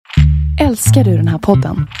Älskar du den här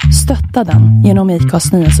podden? Stötta den genom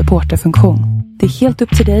IKAs nya supporterfunktion. Det är helt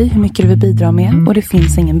upp till dig hur mycket du vill bidra med och det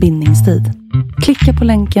finns ingen bindningstid. Klicka på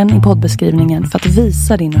länken i poddbeskrivningen för att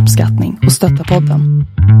visa din uppskattning och stötta podden.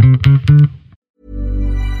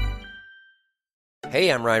 Hey,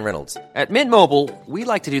 I'm Ryan Reynolds. At Mint Mobile,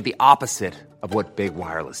 we like to do the opposite of what Big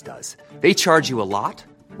Wireless does. They charge you a lot.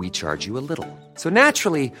 We charge you a little. So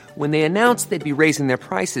naturally, when they announced they'd be raising their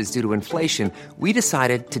prices due to inflation, we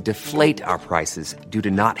decided to deflate our prices due to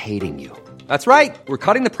not hating you. That's right. We're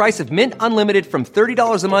cutting the price of Mint Unlimited from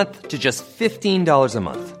 $30 a month to just $15 a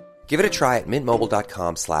month. Give it a try at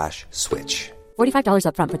mintmobile.com/switch. $45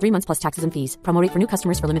 up front for 3 months plus taxes and fees. Promo rate for new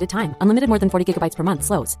customers for limited time. Unlimited more than 40 gigabytes per month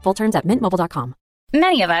slows. Full terms at mintmobile.com.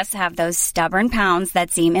 Many of us have those stubborn pounds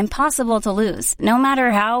that seem impossible to lose, no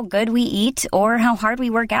matter how good we eat or how hard we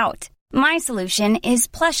work out. My solution is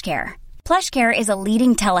PlushCare. PlushCare is a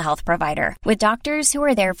leading telehealth provider with doctors who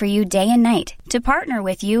are there for you day and night to partner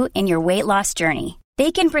with you in your weight loss journey.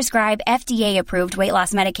 They can prescribe FDA-approved weight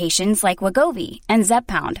loss medications like Wegovy and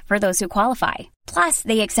Zepbound for those who qualify. Plus,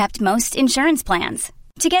 they accept most insurance plans.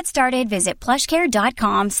 To get started, visit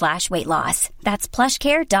plushcare.com/weightloss. That's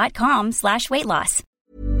plushcare.com/weightloss.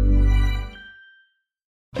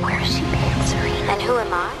 Where she been, Serena? And who am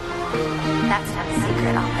I? That's not a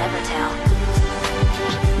secret I'll never tell.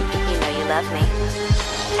 You know you love me.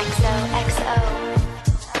 XOXO.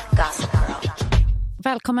 Gossip Girl.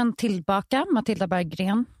 Välkommen tillbaka, Matilda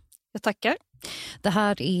Berggren. Jag tackar. Det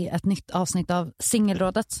här är ett nytt avsnitt av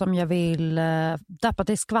Singelrådet som jag vill döpa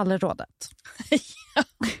till Skvallerrådet. Ja,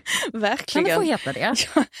 verkligen. Kan det få heta det?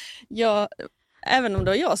 Ja, även om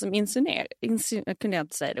det var jag som jag kunde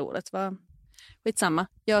inte säga det ordet. Skitsamma.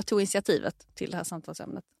 Jag tog initiativet till det här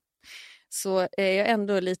samtalsämnet. Så är jag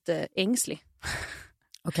ändå lite ängslig.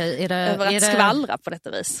 Okej, över att skvallra på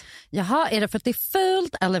detta vis. Jaha, är det för att det är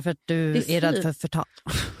fult eller för att du är rädd för förtal?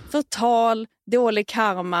 Förtal, dålig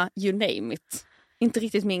karma, you name it. Inte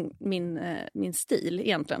riktigt min stil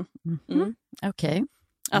egentligen. Mm. Okej. Okay.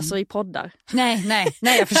 Alltså i poddar. Nej,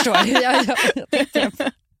 jag förstår. jag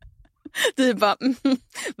Du bara,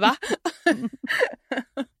 va?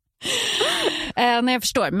 Nej, jag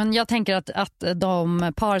förstår. Men jag tänker att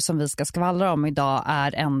de par som vi ska skvallra om idag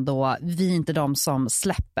är ändå, vi är inte de som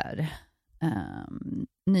släpper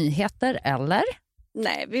nyheter, eller?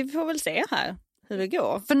 Nej, vi får väl se här hur det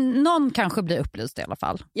går. För någon kanske blir upplyst i alla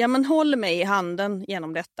fall. Ja, men håll mig i handen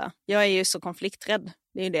genom detta. Jag är ju så konflikträdd.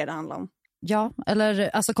 Det är ju det handlar om. Ja,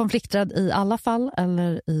 eller alltså konflikträdd i alla fall,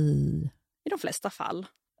 eller i de flesta fall,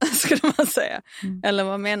 skulle man säga. Eller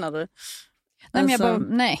vad menar du? Nej,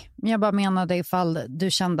 men jag bara menade ifall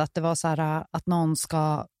du kände att det var så här att någon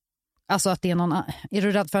ska, alltså att det är någon, är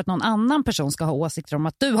du rädd för att någon annan person ska ha åsikter om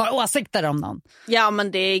att du har åsikter om någon? Ja,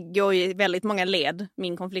 men det går ju väldigt många led,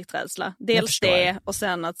 min konflikträdsla. Dels det, och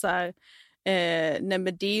sen att så här, nej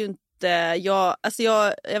men det är ju inte, jag vet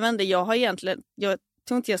inte, jag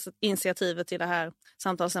tog inte initiativet till det här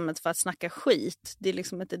samtalsämnet för att snacka skit. Det är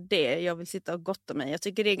liksom inte det jag vill sitta och gotta mig. Jag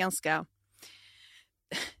tycker det är ganska,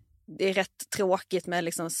 det är rätt tråkigt med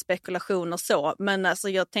liksom spekulationer så. Men alltså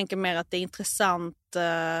jag tänker mer att det är intressant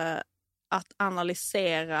att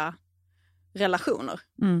analysera relationer.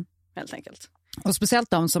 Helt enkelt. Och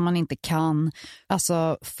speciellt de som man inte kan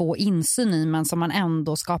få insyn i, men som man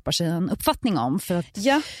ändå skapar sig en uppfattning om. För att,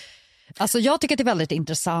 ja. Alltså jag tycker att det är väldigt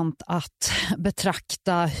intressant att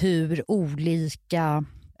betrakta hur olika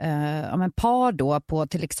par då på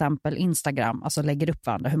till exempel Instagram alltså lägger upp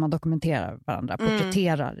varandra, hur man dokumenterar varandra,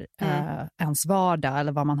 porträtterar ens vardag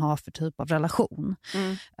eller vad man har för typ av relation.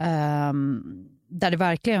 Där det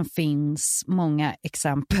verkligen finns många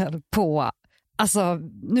exempel på, alltså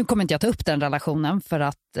nu kommer inte jag ta upp den relationen för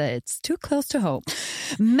att it's too close to home.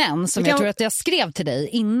 Men som jag tror att jag skrev till dig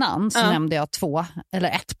innan så nämnde jag ett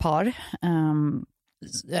par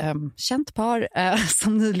känt par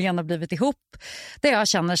som nyligen har blivit ihop, där jag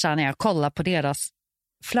känner så här när jag kollar på deras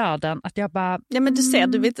flöden att jag bara... Ja, men du ser,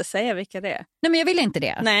 du vill inte säga vilka det är. Nej, men jag vill inte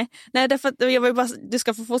det. Nej, därför att jag vill bara, du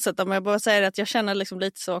ska få fortsätta, men jag bara säger att jag känner liksom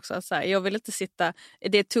lite så också att så här, jag vill inte sitta,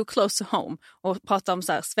 det är too close to home och prata om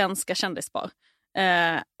så här svenska kändispar.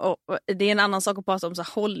 Och det är en annan sak att prata om så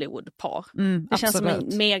här Hollywood-par. Det känns som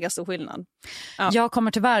en mega stor skillnad. Ja. Jag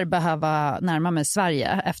kommer tyvärr behöva närma mig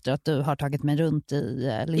Sverige efter att du har tagit mig runt i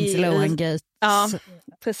Lindsay Lohan-gate. Ja,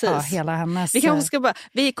 precis. Ja, hela hennes...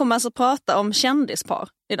 Vi kommer alltså prata om kändispar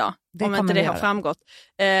idag. Om inte det har framgått.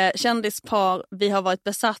 Kändispar vi har varit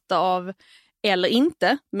besatta av eller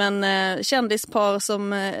inte. Men kändispar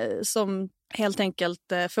som helt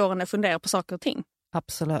enkelt får en att fundera på saker och ting.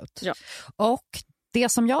 Absolut. Ja. Och Det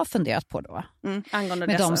som jag har funderat på då, angående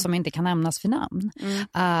med dessa. de som inte kan nämnas vid namn,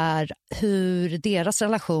 är hur deras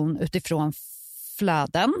relation utifrån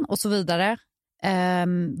flöden och så vidare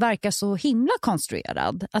verkar så himla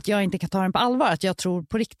konstruerad att jag inte kan ta den på allvar. Att jag tror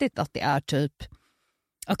på riktigt att det är typ,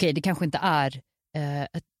 okej, det kanske inte är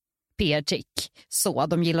ett PR-trick, så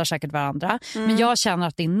de gillar säkert varandra, men jag känner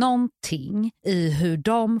att det är någonting i hur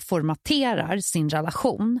de formaterar sin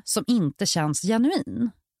relation som inte känns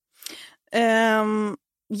genuin.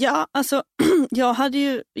 Ja, alltså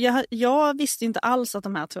jag visste inte alls att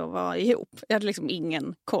de här två var ihop. Jag hade liksom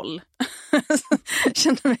ingen koll. Jag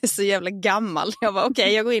kände mig så jävla gammal. Jag var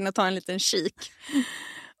okej, jag går in och tar en liten kik.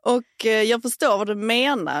 Och jag förstår vad du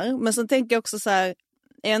menar, men sen tänker jag också så här,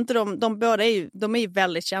 är inte de båda de är ju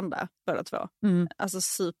väldigt kända båda två. Alltså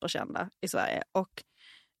superkända i Sverige. Och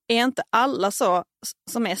är inte alla så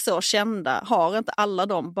som är så kända, har inte alla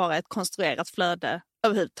de bara ett konstruerat flöde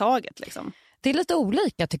överhuvudtaget liksom? Det är lite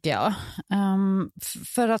olika tycker jag.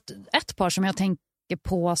 För att ett par som jag tänker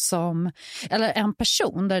på som, eller en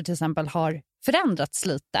person där det till exempel har förändrats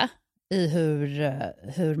lite i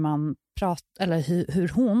hur man pratar, eller hur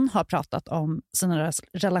hon har pratat om sina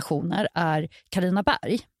relationer, är Carina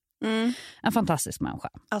Berg. En fantastisk människa.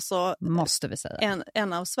 Alltså, måste vi säga.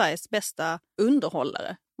 En av Sveriges bästa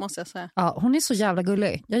underhållare, måste jag säga. Ja, hon är så jävla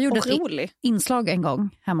gullig. Jag gjorde ett inslag en gång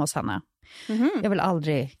hemma hos henne. Jag vill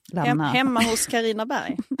aldrig lämna. Hemma hos Carina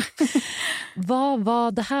Berg. Vad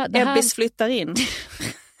var det här? Ebbis flyttar in.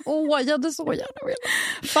 Jag hade så gärna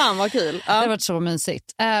velat. Fan vad kul. Ja. Det har varit så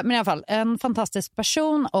mysigt. Men i alla fall, en fantastisk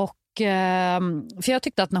person. Och för jag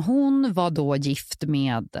tyckte att när hon var då gift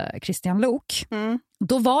med Christian Lok,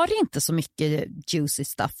 då var det inte så mycket juicy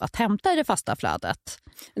stuff att hämta i det fasta flödet.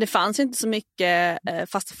 Det fanns inte så mycket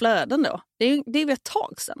fasta flöden då. Det är ju ett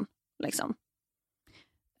tag sedan liksom.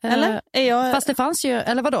 Eller? Fast det fanns ju,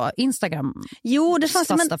 eller vadå, Instagram? Jo, det fanns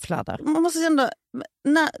fasta flöden. Man måste säga ändå,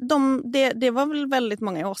 det var väl väldigt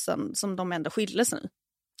många år sedan som de ändå skildes nu.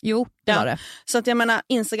 Jo, det var det. Så att jag menar,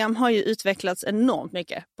 Instagram har ju utvecklats enormt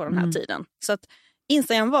mycket på den här tiden. Så att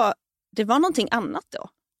Instagram var någonting annat då.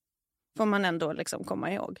 Får man ändå liksom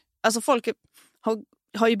komma ihåg. Alltså folk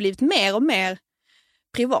har ju blivit mer och mer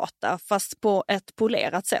privata, fast på ett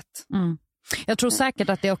polerat sätt. Jag tror säkert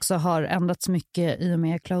att det också har ändrats mycket i och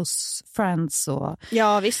med close friends.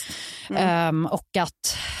 Ja, visst. Och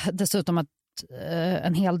att dessutom att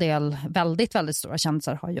en hel del väldigt, väldigt stora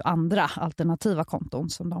kändisar har ju andra alternativa konton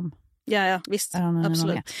som de... Ja, visst.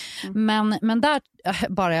 Absolut. Men där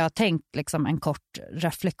bara jag tänkt liksom en kort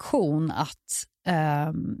reflektion att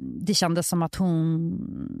det kändes som att hon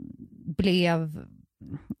blev,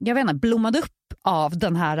 jag vet inte, blommade upp av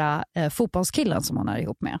den här fotbollskillen som hon är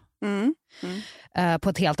ihop med. På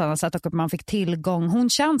ett helt annat sätt, och att man fick tillgång. Hon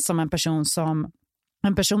känns som en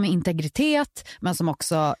person med integritet, men som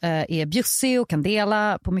också är bjussig och kan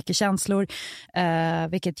dela på mycket känslor,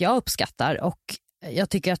 vilket jag uppskattar. Och jag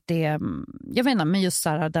tycker att det, jag vet inte, men just så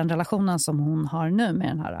här, den relationen som hon har nu med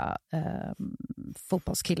den här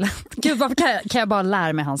fotbollskillen. Gud, varför kan jag bara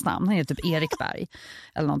lära mig hans namn? Han är typ Erik Berg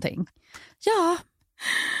eller någonting. Ja,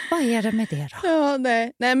 vad är det med det då? Ja,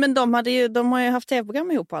 nej, men de har ju haft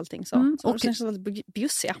tv-program ihop och allting så. Så och det känns väldigt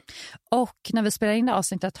bjussiga. Och när vi spelar in det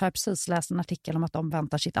avsnittet har jag precis läst en artikel om att de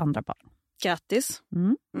väntar sitt andra barn. Grattis.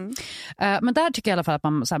 Men där tycker jag i alla fall att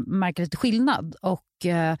man så här märker lite skillnad. Och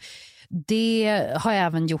det har jag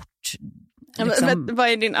även gjort. Liksom... Vad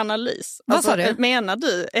är din analys? Vad sa du? Menar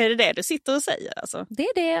du? Är det du sitter och säger? Alltså? Det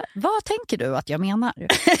är det. Vad tänker du att jag menar?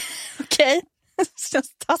 Okej. Det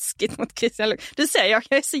känns taskigt mot Christian Luuk. Du säger jag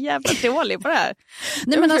är så jävla dålig på det här.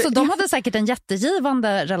 Nej, men alltså, de hade säkert en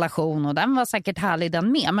jättegivande relation och den var säkert härlig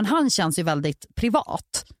den med. Men han känns ju väldigt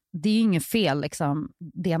privat. Det är ju inget fel liksom,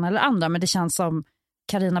 det ena eller andra. Men det känns som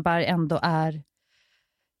Carina Berg ändå är,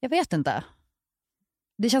 jag vet inte.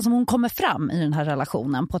 Det känns som hon kommer fram i den här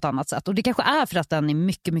relationen på ett annat sätt. Och det kanske är för att den är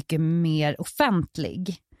mycket, mycket mer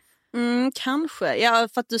offentlig. Kanske. Ja,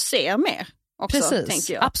 för att du ser mer. Också, precis,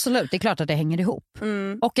 tänker jag. Absolut, det är klart att det hänger ihop.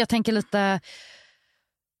 Och jag tänker lite,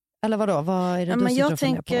 eller vadå, vad är det du sitter och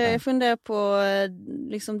funderar på? Jag funderar på,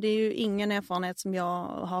 liksom, det är ju ingen erfarenhet som jag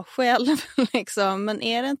har själv, liksom, men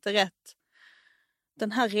är det inte rätt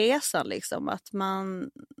den här resan, liksom, att man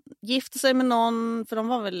gifter sig med någon, för de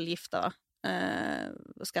var väl gifta,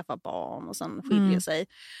 och skaffar barn och sen skiljer sig.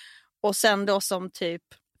 Och sen då som typ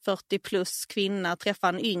 40 plus kvinna träffar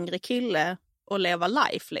en yngre kille och lever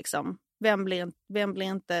life, liksom. Vem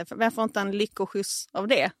får inte en lyckoskjuts av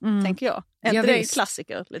det, tänker jag. Det är en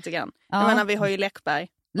klassiker lite grann. Ja. Jag menar, vi har ju Läckberg.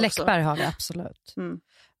 Läckberg har vi absolut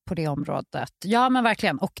på det området. Ja, men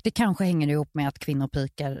verkligen. Och det kanske hänger ihop med att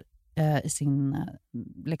kvinnopikar i sin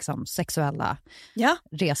liksom sexuella Ja.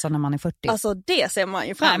 resa när man är 40. Alltså det ser man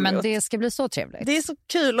ju fram emot. Nej, men det ska bli så trevligt. Det är så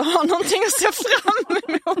kul att ha någonting att se fram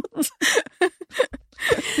emot.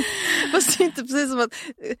 Fast det är inte precis som att,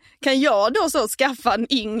 kan jag då så skaffa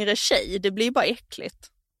en yngre tjej? Det blir bara äckligt.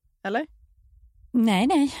 Eller?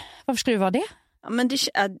 Nej. Varför skulle det vara det? Ja, men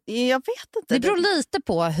jag vet inte. Det beror lite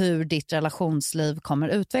på hur ditt relationsliv kommer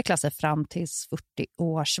utveckla sig fram tills 40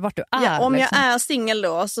 års, vart du är. Ja, om liksom. jag är singel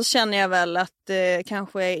då så känner jag väl att det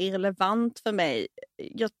kanske är irrelevant för mig.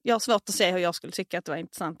 Jag har svårt att se hur jag skulle tycka att det var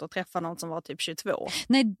intressant att träffa någon som var typ 22.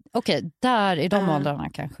 Nej, okej, där i de åldrarna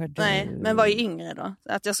kanske du... Nej, men vad är yngre då?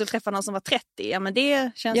 Att jag skulle träffa någon som var 30, ja men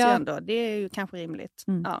det känns ju ändå, det är ju kanske rimligt.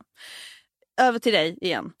 Ja. Över till dig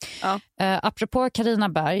igen. Ja. Apropå Carina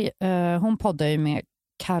Berg, hon poddar ju med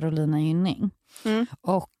Carolina Gynning.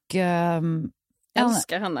 Och...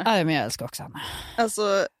 älskar henne. Ja, men jag älskar också henne.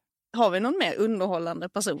 Alltså, har vi någon mer underhållande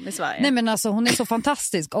person i Sverige? Nej, men alltså hon är så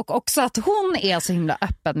fantastisk. Och också att hon är så himla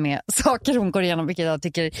öppen med saker hon går igenom, vilket jag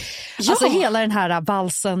tycker... Ja. Alltså hela den här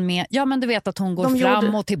valsen med... Ja, men du vet att hon går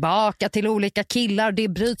fram och tillbaka till olika killar. Det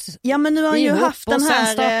bryts. Ja, men nu har hon ju haft den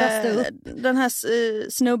här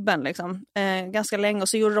snubben liksom, ganska länge. Och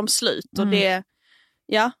så gjorde de slut. Och det...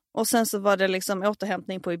 Ja, och sen så var det liksom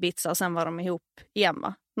återhämtning på Ibiza. Och sen var de ihop igen,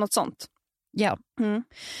 va? Något sånt. Ja.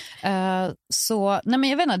 Så, nej men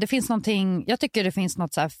jag vet inte, det finns någonting, jag tycker det finns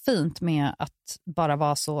något så här fint med att bara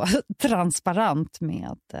vara så transparent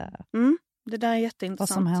med det där är jätteintressant.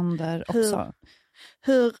 Vad som händer också.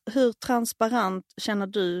 Hur transparent känner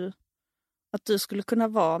du att du skulle kunna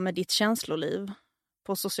vara med ditt känsloliv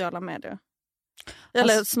på sociala medier?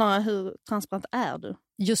 Eller snarare, hur transparent är du?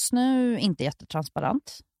 Just nu inte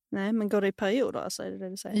jättetransparent. Nej, men går det i perioder, alltså, är det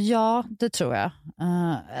du säger? Ja, det tror jag.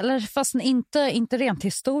 Eller fast inte rent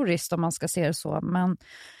historiskt om man ska se det så. Men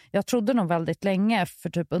jag trodde nog väldigt länge, för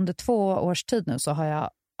typ under 2 års tid nu så har jag,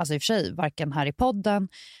 alltså i och för sig, varken här i podden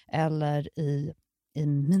eller i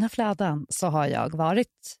mina flöden så har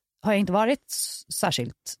jag inte varit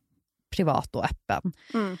särskilt privat och öppen.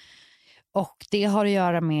 Och det har att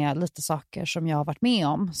göra med lite saker som jag har varit med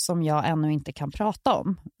om som jag ännu inte kan prata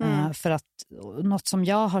om. För att något som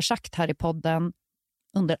jag har sagt här i podden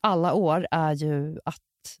under alla år är ju att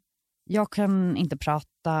jag kan inte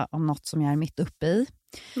prata om något som jag är mitt uppe i.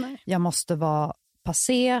 Nej. Jag måste vara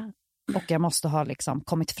passé och jag måste ha liksom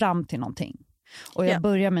kommit fram till någonting. Och jag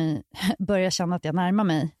börjar känna att jag närmar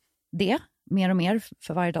mig det mer och mer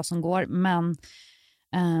för varje dag som går. Men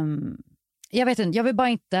jag vet inte, jag vill bara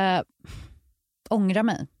inte ångra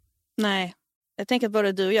mig. Nej, jag tänker att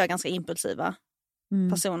både du och jag är ganska impulsiva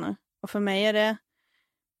personer. Och för mig är det...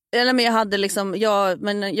 Eller men jag hade liksom... jag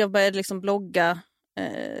började liksom blogga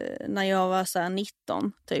när jag var så här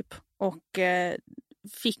 19 typ. Och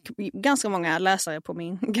fick ganska många läsare på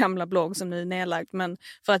min gamla blogg som nu är nedlagd. Men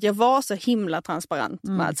för att jag var så himla transparent.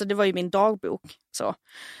 Alltså det var ju min dagbok. Så.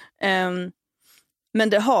 Men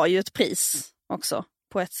det har ju ett pris också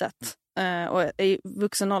på ett sätt. Och i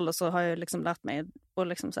vuxen ålder så har jag liksom lärt mig och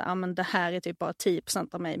liksom säga, men det här är typ bara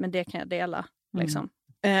 10% av mig, men det kan jag dela liksom.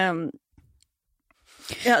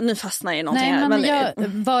 Nu fastnar jag i någonting här.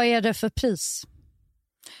 Men vad är det för pris?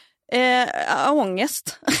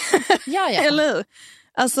 Ångest. Ja. Eller hur?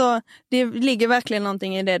 Alltså det ligger verkligen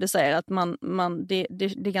någonting i det du säger, att det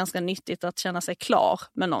är ganska nyttigt att känna sig klar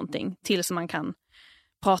med någonting tills man kan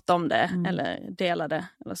prata om det eller dela det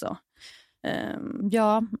eller så.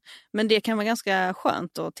 Men det kan vara ganska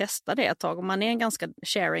skönt att testa det ett tag om man är en ganska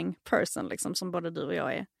sharing person liksom, som både du och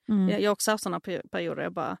jag är. Jag har också haft sådana perioder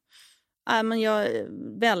jag bara men jag är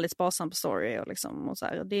väldigt sparsam på story och, liksom, och så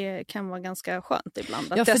här, det kan vara ganska skönt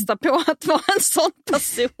ibland att testa på att vara en sån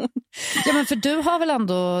person. Ja, men för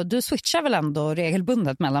du switchar väl ändå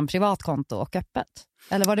regelbundet mellan privatkonto och öppet?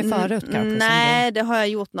 Eller var det förut kanske? Nej, det har jag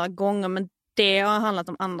gjort några gånger, men det har handlat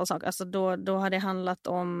om andra saker. Alltså då har det handlat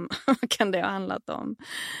om... Vad kan det ha handlat om?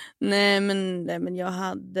 Nej, men jag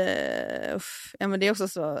hade... Ja, men det är också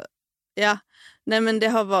så... Ja, nej, men det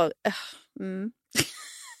har varit...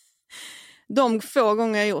 De få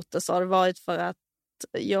gånger jag gjort det så har det varit för att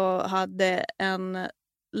jag hade en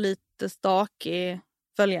lite stakig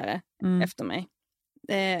följare efter mig.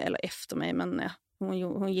 Eller efter mig, men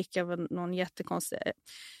hon gick över någon jättekonstig...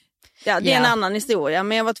 Ja, det är en annan historia,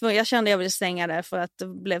 men jag kände att jag ville stänga det för att det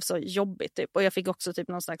blev så jobbigt typ. Och jag fick också typ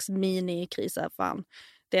någon slags mini-kris här, fan,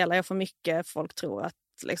 delar jag för mycket, folk tror att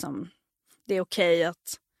liksom, det är okej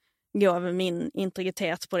att gå över min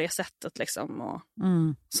integritet på det sättet liksom, och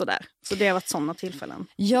sådär. Så det har varit sådana tillfällen.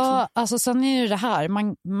 Ja, alltså sen är ju det här,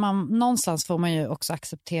 någonstans får man ju också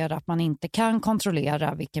acceptera att man inte kan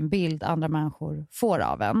kontrollera vilken bild andra människor får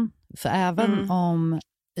av en. För även om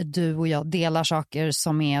du och jag delar saker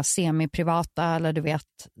som är semi-privata eller du vet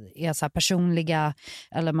är så här personliga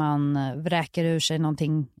eller man vräker ur sig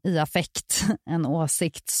någonting i affekt, en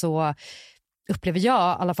åsikt, så upplever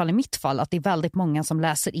jag, i alla fall i mitt fall, att det är väldigt många som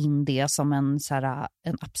läser in det som en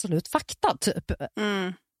absolut fakta typ.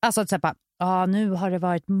 Alltså att säga, nu har det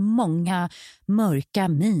varit många mörka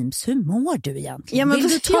memes. Hur mår du egentligen? Ja, men vill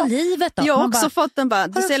du ta livet då? Jag har också fått den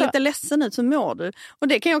du ser lite ledsen ut, hur mår du? Och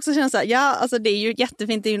det kan jag också känna så här, alltså det är ju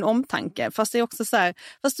jättefint, det är ju en omtanke. Fast det är också så här,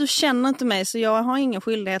 fast du känner inte mig så jag har ingen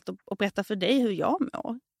skyldighet att berätta för dig hur jag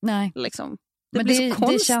mår. Nej. Liksom. Men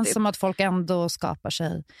det känns som att folk ändå skapar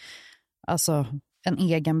sig alltså en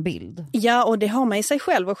egen bild. Ja, och det har man i sig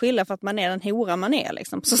själv att skylla för att man är den hora man är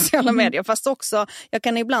liksom, på sociala medier. Fast också, jag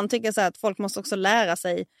kan ibland tycka så här att folk måste också lära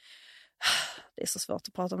sig, det är så svårt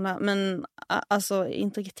att prata om det här, men alltså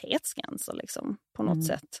integritetsgränser liksom, på något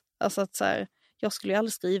sätt. Alltså att så här, jag skulle ju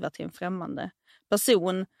aldrig skriva till en främmande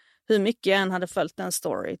person, hur mycket jag än hade följt en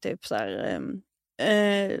story, typ så här,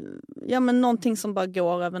 men någonting som bara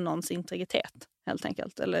går över någons integritet. Helt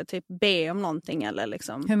enkelt. Eller typ be om någonting. Eller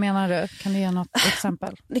liksom. Hur menar du? Kan du ge något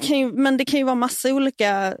exempel? Det kan ju vara massa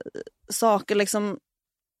olika saker. Liksom.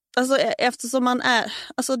 Alltså, eftersom man är...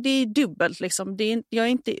 Alltså det är dubbelt. Liksom. Jag är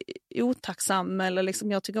inte otacksam. Eller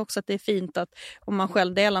liksom, jag tycker också att det är fint att om man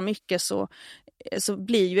själv delar mycket så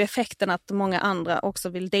blir ju effekten att många andra också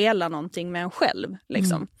vill dela någonting med en själv.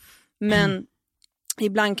 Liksom. Men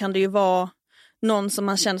ibland kan det ju vara någon som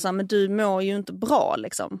man känner så här, men du mår ju inte bra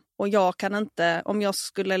liksom. Och jag kan inte, om jag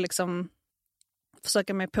skulle liksom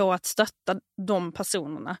försöka mig på att stötta de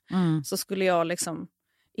personerna så skulle jag liksom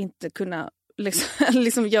inte kunna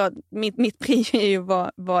liksom mitt pris är ju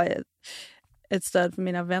vara ett stöd för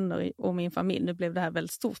mina vänner och min familj. Nu blev det här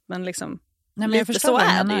väldigt stort, men liksom lite så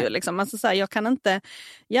är det ju liksom. Alltså så här, jag kan inte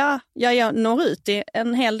jag når ut till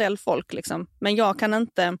en hel del folk liksom, men jag kan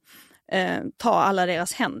inte ta alla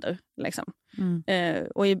deras händer liksom.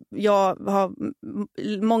 Och jag har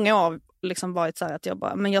många av liksom varit så här att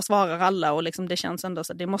jag svarar alla och liksom det känns ändå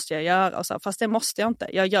så att det måste jag göra och så, fast det måste jag inte.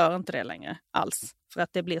 Jag gör inte det längre alls för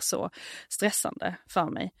att det blir så stressande för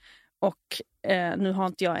mig. Och nu har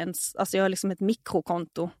inte jag ens, alltså jag har liksom ett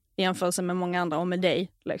mikrokonto i jämförelse med många andra och med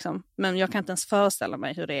dig liksom. Men jag kan inte ens föreställa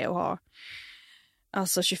mig hur det är att ha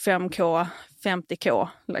alltså 25k, 50k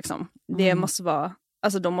liksom. Det måste vara,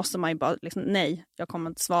 alltså då måste man ju bara liksom, nej, jag kommer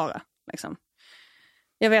inte svara liksom.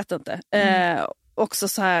 Jag vet inte. Också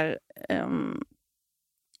så här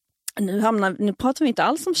nu pratar vi inte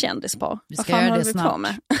alls om kändispar. Vi ska göra det snart.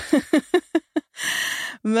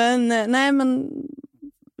 Men nej, men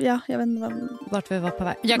ja, jag vet inte vart vi var på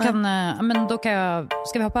väg. Men då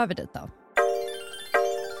ska vi hoppa över dit då?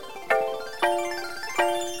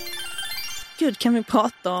 Gud, kan vi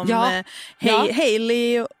prata om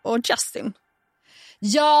Hailey och Justin?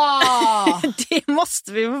 Ja! Det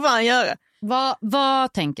måste vi för fan göra.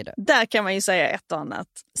 Vad tänker du? Där kan man ju säga ett och annat.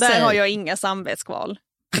 Där har jag inga samvetskval.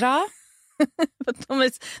 Bra.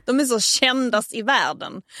 de är så kändast i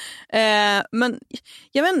världen. Men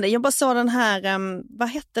jag vet inte, jag bara såg den här, vad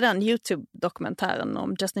hette den YouTube-dokumentären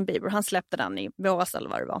om Justin Bieber? Han släppte den i våras eller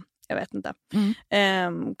vad det var. Jag vet inte.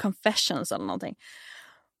 Confessions eller någonting.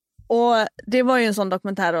 Och det var ju en sån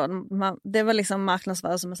dokumentär då. Det var liksom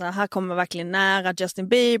marknadsförare som så här kommer verkligen nära Justin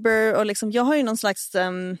Bieber. Och liksom, jag har ju någon slags...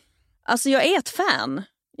 alltså jag är ett fan.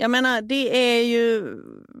 Jag menar, det är ju...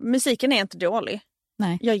 Musiken är inte dålig.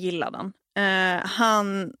 Nej. Jag gillar den.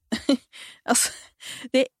 Alltså,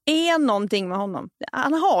 det är någonting med honom.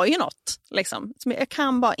 Han har ju något. Liksom. Jag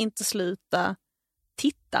kan bara inte sluta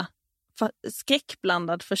titta.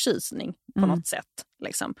 Skräckblandad förtjusning på något sätt.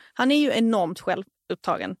 Liksom. Han är ju enormt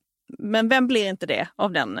självupptagen. Men vem blir inte det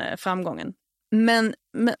av den framgången? Men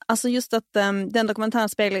alltså just att den dokumentären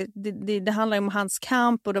speglar, det handlar om hans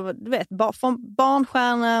kamp och det var, du vet, från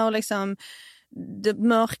barnstjärna och liksom det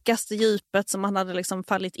mörkaste djupet som han hade liksom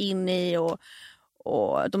fallit in i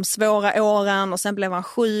och de svåra åren och sen blev han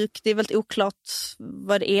sjuk. Det är väldigt oklart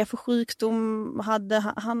vad det är för sjukdom hade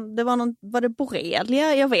han. Var det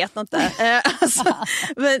borrelia? Jag vet inte.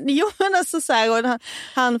 Men alltså så här, och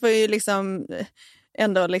han får ju liksom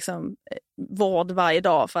ändå liksom vård varje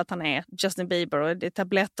dag för att han är Justin Bieber och det är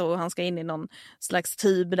tabletter och han ska in i någon slags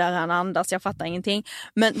tub där han andas. Jag fattar ingenting.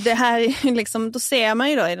 Men det här är liksom, då ser man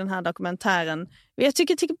ju då i den här dokumentären, jag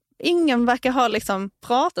tycker ingen verkar ha liksom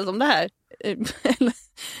pratat om det här.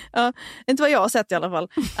 Ja, inte vad jag har sett i alla fall.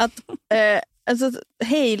 Att alltså,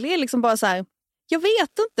 Hailey är liksom bara så här, jag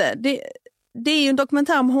vet inte. det är ju en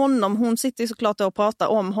dokumentär om honom. Hon sitter ju såklart och pratar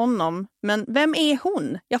om honom. Men vem är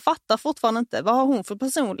hon? Jag fattar fortfarande inte. Vad har hon för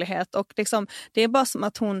personlighet? Och liksom, det är bara som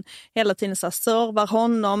att hon hela tiden så här servar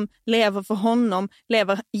honom, lever för honom,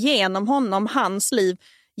 lever genom honom, hans liv.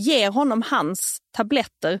 Ger honom hans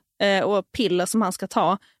tabletter och piller som han ska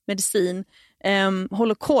ta, medicin.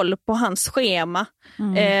 Håller koll på hans schema.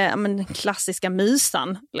 Men klassiska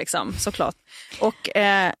musan, liksom, såklart. Och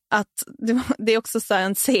att det är också så här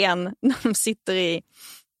en scen när de sitter i,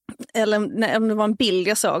 eller om det var en bild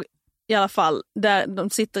jag såg i alla fall, där de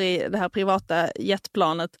sitter i det här privata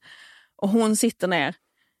jetplanet och hon sitter ner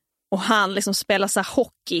och han liksom spelar så här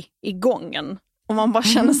hockey i gången. Och man bara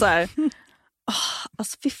känner så här,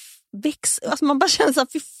 alltså man bara känner så här,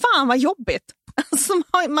 fy fan vad jobbigt. Alltså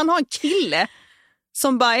man har en kille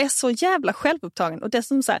som bara är så jävla självupptagen och det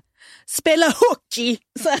som så här, spela hockey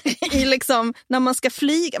så här, i liksom, när man ska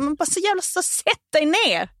flyga, man bara så jävla så sätt dig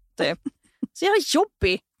ner typ. Så jävla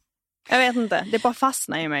jobbig. Jag vet inte, det bara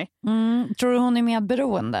fastnar i mig. Tror du hon är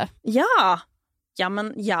medberoende? Ja.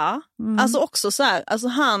 Alltså också så här, alltså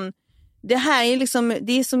det här är liksom,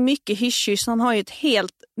 det är så mycket hysch. Han har ju ett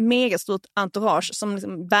helt megastort entourage som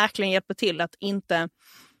liksom verkligen hjälper till att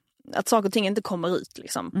saker och ting inte kommer ut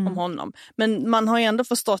liksom, om honom. Men man har ju ändå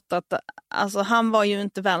förstått att alltså, han var ju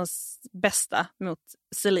inte världens bästa mot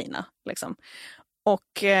Selena. Liksom.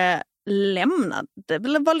 Och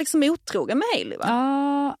lämnade, var liksom otrogen med Hailey,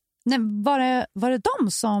 va? Nej, var det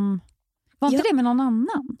de som... Var inte det med någon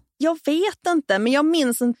annan? Jag vet inte, men jag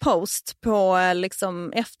minns en post på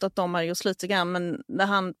liksom, efter att de hade gjort slut men där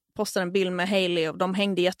han postade en bild med Hailey och de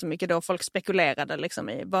hängde jättemycket då. Folk spekulerade liksom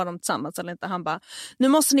i var de tillsammans eller inte. Han bara, nu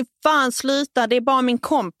måste ni fan sluta, det är bara min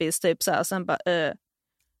kompis typ så här. Sen bara,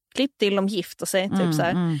 klipp till de gifter sig typ så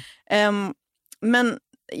här. Men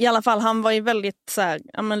i alla fall, han var ju väldigt så här,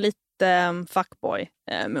 ja, men lite fuckboy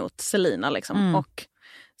mot Selena liksom. Och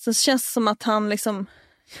sen känns det som att han liksom,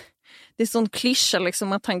 det är sån klyscha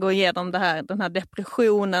liksom att han går igenom den här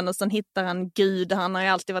depressionen och sen hittar han Gud. Han har ju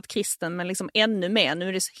alltid varit kristen men liksom ännu mer. Nu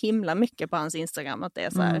är det så himla mycket på hans Instagram att det är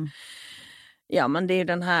så här, ja men det är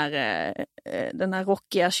den här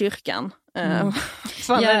rockiga kyrkan.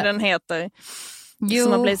 Vad den heter.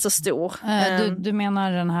 Som har blivit så stor. Du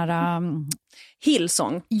menar den här...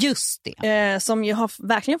 Hillsong. Just det. Som ju har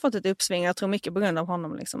verkligen fått ett uppsving. Jag tror mycket på grund av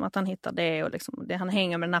honom. Liksom, att han hittar det och liksom, han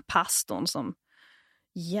hänger med den här pastorn som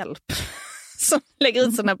hjälp. Som lägger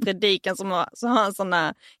ut sådana predikan som har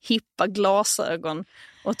sådana hippa glasögon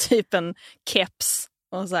och typ en keps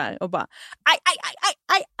och så här och bara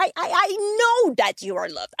I know that you are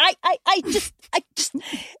loved. I just you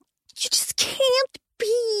just can't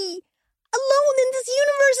be alone in this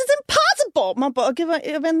universe, it's impossible. Man bara,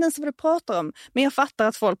 jag vet inte ens vad du pratar om. Men jag fattar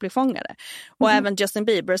att folk blir fångade. Och även Justin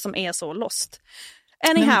Bieber som är så lost.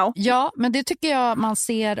 Anyhow. Men det tycker jag man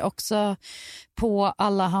ser också på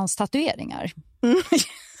alla hans tatueringar.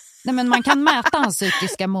 Nej, men man kan mäta hans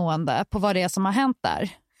psykiska mående på vad det är som har hänt där.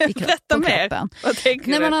 Berätta mer. Vad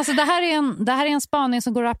tänker du? Men alltså, det här är en spaning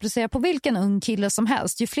som går att applicera på vilken ung kille som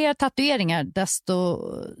helst. Ju fler tatueringar desto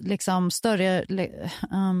liksom större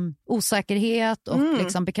osäkerhet och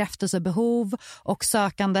liksom bekräftelsebehov och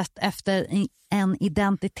sökandet efter en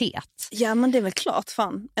identitet. Ja, men det är väl klart,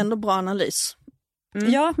 fan. Ändå bra analys.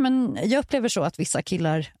 Ja, men jag upplever så att vissa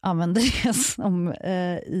killar använder det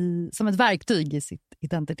som ett verktyg i sitt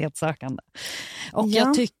identitetssökande. Och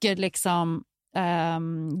jag tycker liksom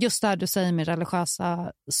just det här du säger med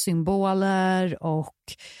religiösa symboler och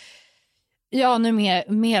nu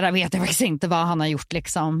mera vet jag faktiskt inte vad han har gjort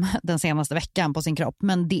liksom den senaste veckan på sin kropp,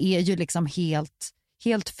 men det är ju liksom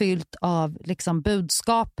helt fyllt av liksom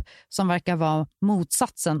budskap som verkar vara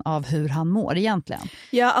motsatsen av hur han mår egentligen.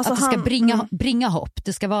 Ja, alltså att det ska bringa hopp,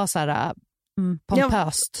 det ska vara så här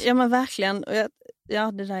pompöst. Ja men verkligen,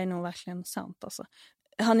 ja det där är nog verkligen sant alltså.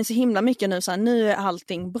 Han är så himla mycket nu så här, nu är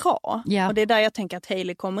allting bra. Yeah. Och det är där jag tänker att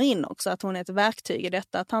Hailey kommer in också, att hon är ett verktyg i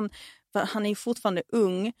detta. Att han är ju fortfarande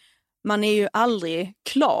ung, man är ju aldrig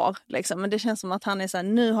klar liksom. Men det känns som att han är så här,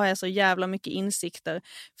 nu har jag så jävla mycket insikter.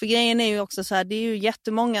 För grejen är ju också så här, det är ju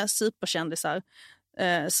jättemånga superkändisar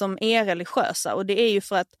som är religiösa. Och det är ju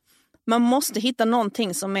för att man måste hitta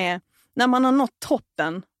någonting som är, när man har nått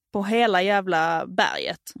toppen på hela jävla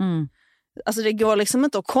berget. Alltså det går liksom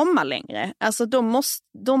inte att komma längre. Alltså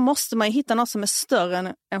då måste man ju hitta något som är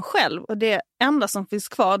större än själv. Och det enda som finns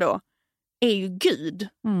kvar då är ju Gud.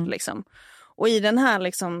 Liksom. Och i den här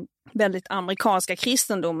liksom väldigt amerikanska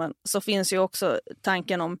kristendomen så finns ju också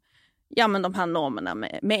tanken om men de här normerna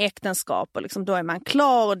med äktenskap. Och liksom, då är man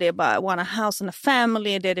klar och det är bara one house and a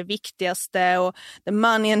family, det är det viktigaste. Och the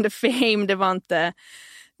money and the fame, det var inte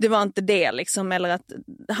det var inte det liksom, eller att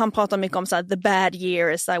han pratar mycket om så här, the bad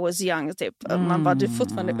years I was young typ. Man bara, du är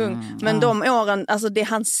fortfarande ung. Men de åren, alltså det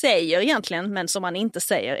han säger egentligen, men som han inte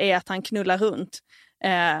säger, är att han knullar runt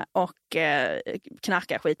och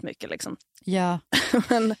knarkar skitmycket liksom. Ja.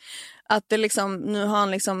 Men att det liksom, nu har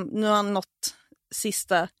han nått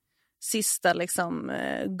sista liksom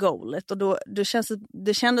goalet, och då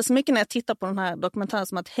det kändes mycket när jag tittade på den här dokumentären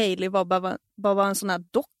som att Hailey bara var en sån här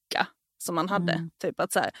docka som man hade, typ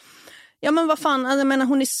att så här, ja men vad fan, jag menar,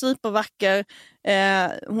 hon är supervacker,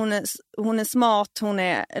 hon är smart, hon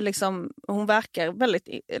är liksom, hon verkar väldigt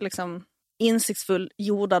liksom insiktsfull,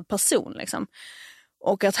 jordad person liksom.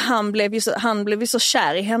 Och att han blev ju så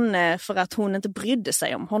kär i henne för att hon inte brydde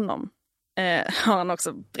sig om honom. Har han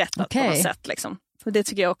också berättat på något sätt liksom. För det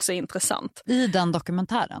tycker jag också är intressant. I den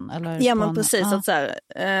dokumentären? Eller ja men precis, att så här,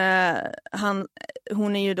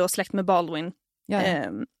 hon är ju då släkt med Baldwin.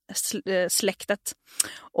 Släktet.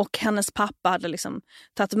 Och hennes pappa hade liksom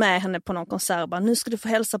tagit med henne på någon konsert och bara, nu ska du få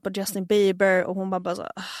hälsa på Justin Bieber, och hon bara så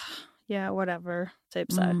yeah, whatever,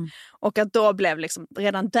 typ så här. Och att då blev liksom,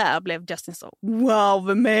 redan där blev Justin så, wow,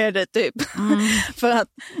 vem är det typ? För att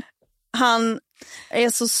han är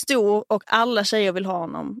så stor och alla tjejer vill ha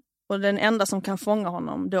honom, och den enda som kan fånga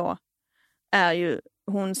honom då är ju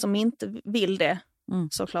hon som inte vill det,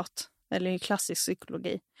 såklart. Eller klassisk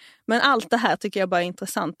psykologi. Men allt det här tycker jag bara är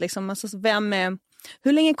intressant. Liksom. Alltså,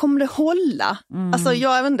 hur länge kommer det hålla? Alltså,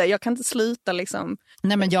 jag vet inte, jag kan inte sluta liksom.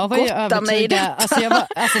 Nej, men jag var ju övertygad.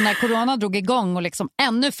 Alltså, när corona drog igång och liksom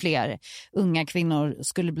ännu fler unga kvinnor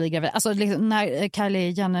skulle bli gravida. Alltså liksom, när Kylie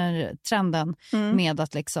Jenner-trenden med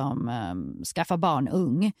att liksom skaffa barn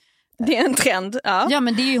ung. Det är en trend, ja. Ja,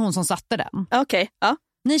 men det är ju hon som satte den. Okej, ja.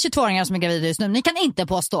 Ni 22-åringar som är gravida just nu, ni kan inte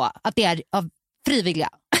påstå att det är av frivilliga.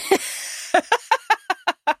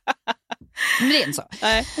 Men det är inte så.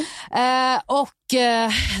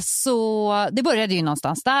 Så det började ju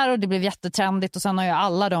någonstans där och det blev jättetrendigt, och sen har ju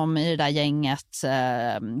alla de i det där gänget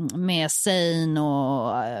med Zayn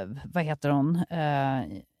och vad heter hon?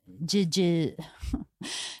 Gigi.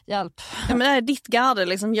 Hjälp. Ja, men det här är ditt garde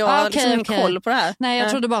liksom. Jag har liksom ingen koll på det här. Nej, jag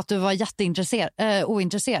trodde bara att du var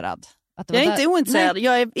ointresserad. Jag är inte ointresserad. Nej.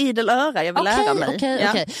 Jag är idel öra. Jag vill lära mig.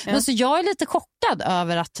 Okej. Men så jag är lite chockad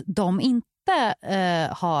över att de inte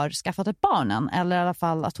har skaffat ett barn än, eller i alla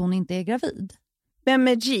fall att hon inte är gravid. Vem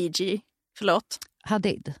är Gigi? Förlåt.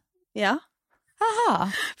 Hadid. Ja.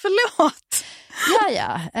 Aha. Förlåt.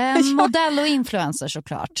 Ja. Modell och influencer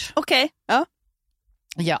såklart. Okej. Ja.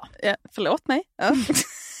 Förlåt mig. Ja.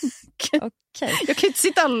 Okay. Jag kan inte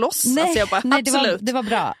sitta och låtsas. Nej, absolut. Det var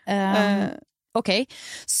bra. Okej,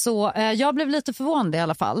 så jag blev lite förvånad i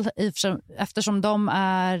alla fall, eftersom de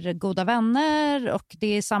är goda vänner och det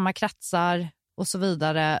är samma kretsar och så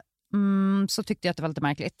vidare, så tyckte jag att det var lite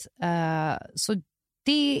märkligt. Så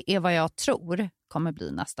det är vad jag tror kommer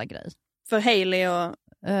bli nästa grej. För Hailey och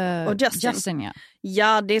Justin?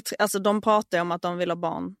 Ja, alltså, de pratar om att de vill ha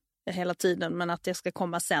barn hela tiden, men att det ska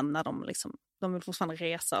komma sen när de vill fortfarande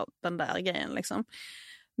resa den där grejen liksom.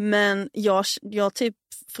 Men jag typ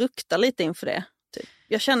fruktar lite inför det. Typ.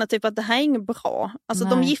 Jag känner typ att det här är inget bra. Alltså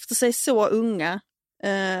de gifter sig så unga.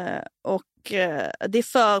 Och det är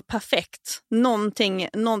för perfekt. Det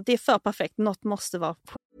är för perfekt. Något måste vara.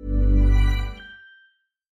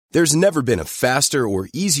 There's never been a faster or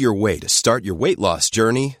easier way to start your weight loss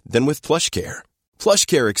journey than with PlushCare.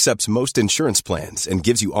 PlushCare accepts most insurance plans and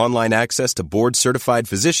gives you online access to board-certified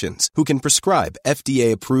physicians who can prescribe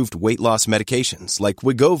FDA-approved weight loss medications like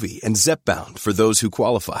Wegovy and Zepbound for those who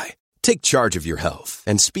qualify. Take charge of your health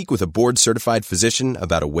and speak with a board-certified physician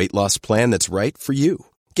about a weight loss plan that's right for you.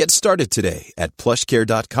 Get started today at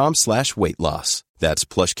plushcare.com/weightloss. That's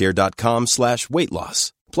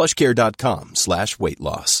plushcare.com/weightloss.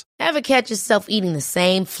 plushcare.com/weightloss. Ever catch yourself eating the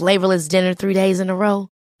same flavorless dinner 3 days in a row?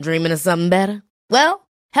 Dreaming of something better? Well,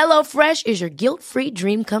 HelloFresh is your guilt-free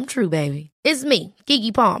dream come true, baby. It's me,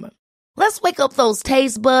 Keke Palmer. Let's wake up those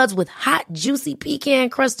taste buds with hot, juicy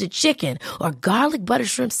pecan-crusted chicken or garlic butter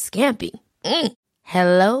shrimp scampi.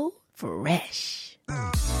 Hello Fresh.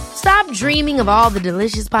 Stop dreaming of all the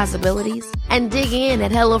delicious possibilities and dig in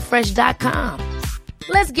at HelloFresh.com.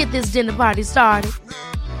 Let's get this dinner party started.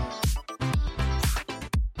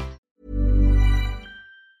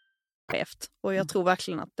 Och jag tror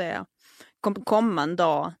verkligen att det kommer komma en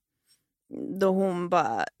dag då hon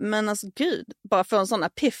bara, men alltså gud, bara får en sån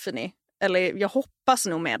epiphany. Eller jag hoppas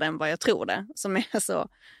nog mer än vad jag tror det. Som är så,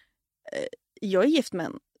 jag är gift med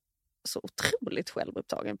en så otroligt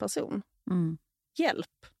självupptagen person. Hjälp.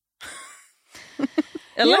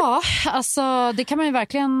 Eller? Ja, alltså det kan man ju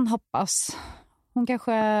verkligen hoppas. hon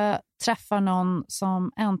kanske träffar någon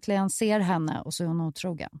som äntligen ser henne och så är hon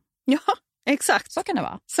otrogen. Ja, exakt. Så kan det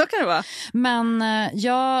vara. Så kan det vara. Men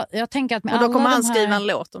jag tänker att med och då alla kommer han de här... skriva en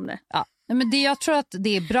låt om det. Ja, men jag tror att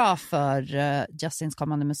det är bra för Justins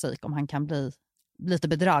kommande musik om han kan bli lite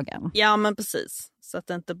bedragen. Ja, men precis. Så att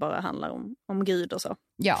det inte bara handlar om Gud och så.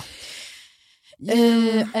 Ja.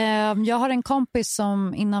 Jag har en kompis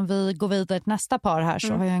som, innan vi går vidare till nästa par här,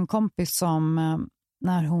 så har jag en kompis som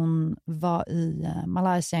när hon var i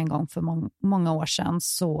Malaysia en gång för många år sedan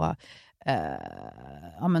så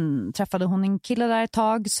träffade hon en kille där ett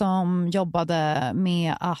tag som jobbade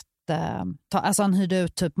med att alltså han hyrde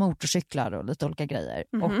ut typ motorcyklar och lite olika grejer.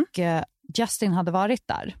 Och Justin hade varit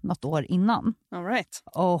där något år innan. All right.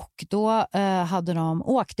 Och då hade de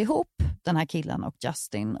åkt ihop, den här killen och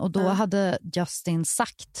Justin. Och då hade Justin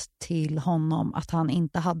sagt till honom att han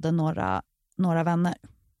inte hade några vänner.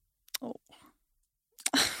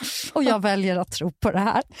 Och jag väljer att tro på det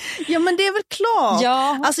här. Ja, men det är väl klart.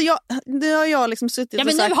 Ja. Alltså nu har jag liksom suttit och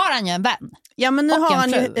sagt... Ja, men nu har han ju en vän. Ja, men nu har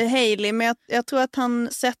han ju Hailey. Men jag tror att han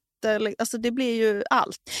alltså det blir ju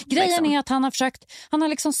allt. Grejen liksom. är att han har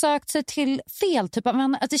liksom sökt sig till fel typ av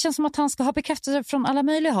vänner. Att det känns som att han ska ha bekräftelse från alla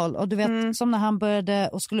möjliga håll. Och du vet, som när han började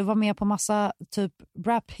och skulle vara med på massa typ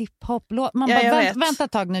rap, hiphop. Man bara, vänta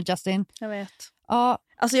ett tag nu, Justin. Jag vet. Ja.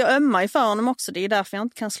 Alltså jag ömmar ju för honom också. Det är därför jag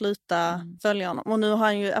inte kan sluta följa honom. Och nu har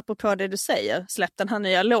han ju, apropå det du säger, släppt den här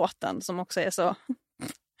nya låten som också är så...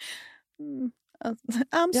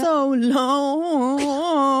 I'm so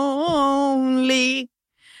lonely.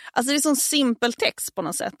 Alltså det är sån simpel text på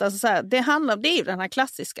något sätt. Alltså så här, det är ju den här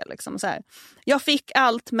klassiska. Liksom, så här. Jag fick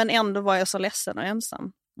allt men ändå var jag så ledsen och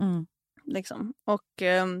ensam. Liksom. Och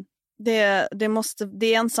det är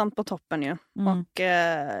ensamt på toppen ju. Och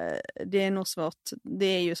det är nog svårt. Det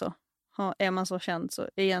är ju så. Är man så känd så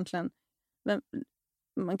egentligen...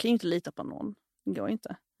 Man kan ju inte lita på någon. Det går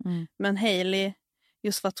inte. Men Hailey,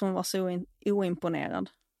 just för att hon var så oimponerad,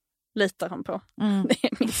 litar han på. Det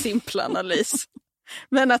är min simpla analys.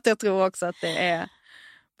 Men att jag tror också att det är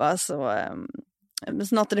bara så...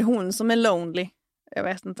 snart är det hon som är lonely. Jag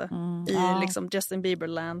vet inte. I liksom Justin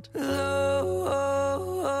Bieber-land.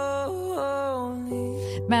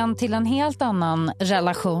 Men till en helt annan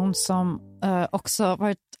relation som också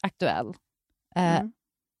varit aktuell.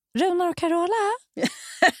 Runar och Carola.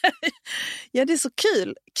 Ja, det är så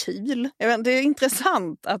kul. Jag vet, det är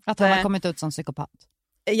intressant att han har kommit ut som psykopat.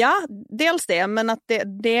 Ja, dels det, men att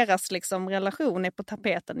deras liksom relation är på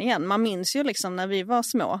tapeten igen. Man minns ju liksom när vi var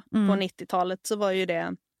små på 90-talet så var ju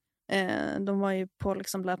det de var ju på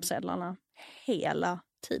liksom löpsedlarna hela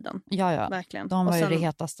tiden. Ja. Verkligen. De var ju det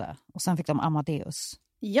hetaste. Och sen fick de Amadeus.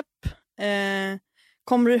 Japp.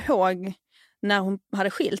 Kommer du ihåg när hon hade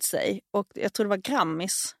skilt sig och jag tror det var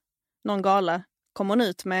Grammys, någon gala, kom hon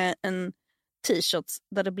ut med en t-shirt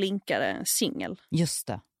där det blinkade singel. Just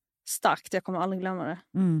det. Starkt, jag kommer aldrig glömma det.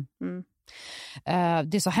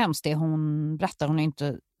 Det är så hemskt det hon berättar. Hon har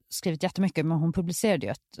inte skrivit jättemycket men hon publicerade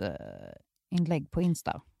ju ett inlägg på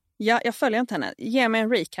Insta. Ja, jag följer inte henne. Ge mig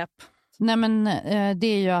en recap. Nej, men det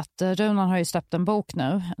är ju att Runar har ju släppt en bok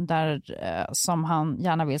nu där som han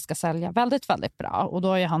gärna vill ska sälja väldigt, väldigt bra. Och då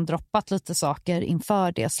har ju han droppat lite saker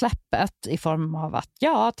inför det släppet i form av att,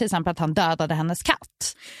 till exempel att han dödade hennes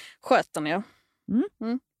katt. Sköten ju.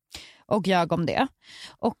 Och ljög om det.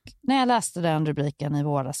 Och när jag läste den rubriken i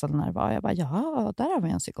våras eller när det var, jag bara, ja, där har vi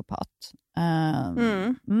en psykopat.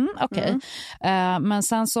 Okej. Men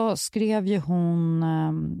sen så skrev ju hon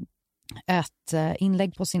ett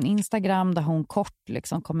inlägg på sin Instagram där hon kort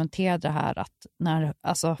liksom kommenterade det här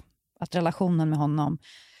att relationen med honom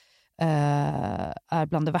är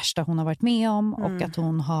bland det värsta hon har varit med om och att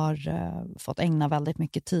hon har fått ägna väldigt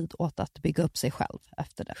mycket tid åt att bygga upp sig själv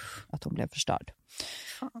efter det, att hon blev förstörd.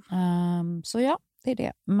 Så ja, det är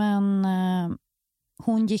det. Men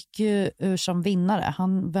hon gick ju ur som vinnare.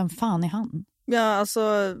 Vem fan är han? Ja,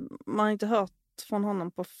 alltså man har inte hört från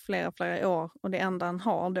honom på flera år och det enda han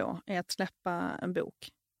har då är att släppa en bok.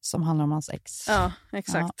 Som handlar om hans ex. Ja,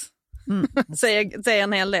 exakt. Ja. säger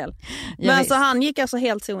en hel del. Men alltså, han gick alltså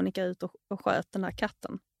helt sonika ut och sköt den här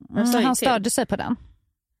katten. Han störde sig på den.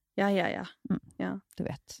 Ja. Du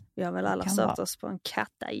vet. Vi har väl alla stört oss på en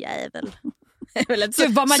kattajävel.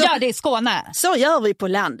 Gud, vad man gör det i Skåne. Så gör vi på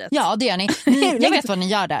landet. Ja, det gör ni. Jag vet vad ni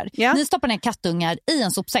gör där. Ja. Ni stoppar ner kattungar i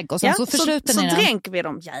en sopsäck och sen så försluter ni den. Så dränker vi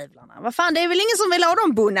de jävlarna. Vad fan, det är väl ingen som vill ha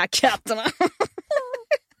de bunna katterna.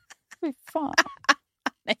 Fy fan.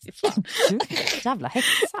 Nej, fy fan. Jävla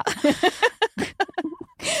häxa.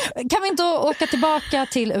 Kan vi inte åka tillbaka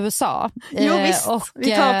till USA? Jo visst,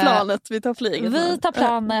 vi tar planet, vi tar flyget. Vi tar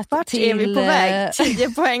planet Vart till... är vi på väg?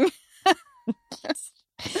 10 poäng.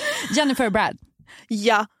 Jennifer Brad.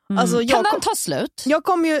 Ja, alltså kan den ta slut? Jag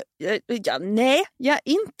kommer ju...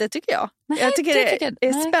 inte tycker jag. Jag tycker det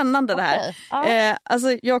är spännande det här. Ja.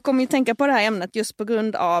 Alltså jag kommer ju tänka på det här ämnet just på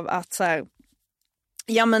grund av att så här,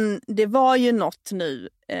 ja men det var ju något nu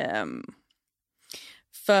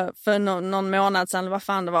för någon månad sedan eller vad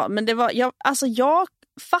fan det var. Men det var, jag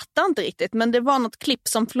fattar inte riktigt, men det var något klipp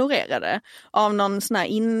som florerade av någon sån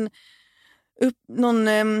här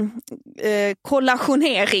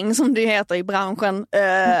kollationering som det heter i branschen,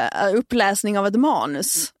 uppläsning av ett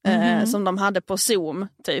manus som de hade på Zoom,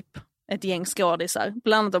 typ ett gäng skådisar,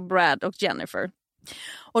 bland annat Brad och Jennifer.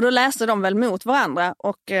 Och då läste de väl mot varandra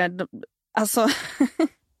och alltså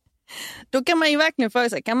då kan man ju verkligen fråga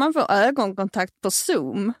sig, kan man få ögonkontakt på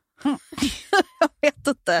Zoom? Jag vet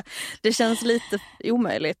inte, det känns lite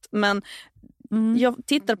omöjligt, men jag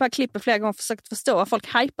tittade på det här klippet flera gånger och försökt förstå vad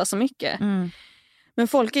folk hypar så mycket. Men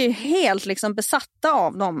folk är ju helt liksom besatta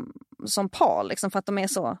av dem som par, liksom, för att de är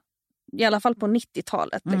så, i alla fall på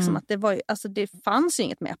 90-talet, liksom, att det var ju, alltså det fanns ju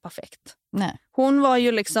inget mer perfekt. Nej. Hon var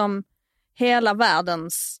ju liksom hela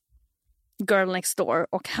världens girl next door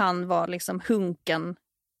och han var liksom hunken.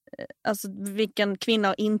 Alltså vilken kvinna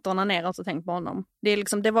har inte onanerat och tänkt på honom.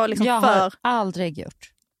 Det var liksom jag har aldrig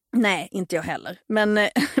gjort. Nej, inte jag heller. Men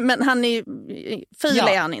han är ful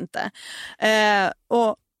är han inte.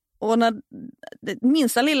 Och när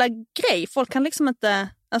minsta lilla grej, folk kan liksom inte,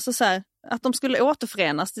 alltså så här, att de skulle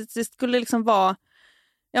återförenas, det skulle liksom vara,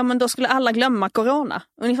 ja men då skulle alla glömma corona.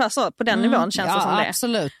 Ungefär så, på den nivån känns det som det.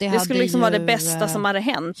 Absolut. Det skulle liksom vara det bästa som hade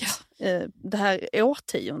hänt det här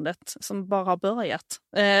årtiondet som bara har börjat.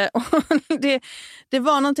 Och det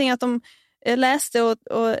var någonting att de läste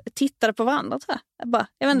och tittade på varandra, tror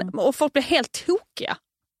jag vet inte, och folk blev helt tokiga.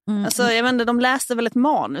 Alltså, jag vet inte, de läste väl ett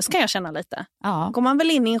manus, kan jag känna lite. Ja. Går man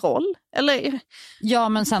väl in i en roll? Eller? Ja,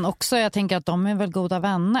 men sen också, jag tänker att de är väl goda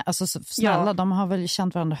vänner. Alltså snälla, de har väl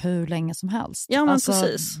känt varandra hur länge som helst. Ja, men alltså,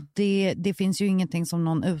 precis. Det finns ju ingenting som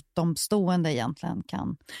någon utomstående egentligen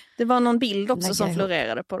kan. Det var någon bild också som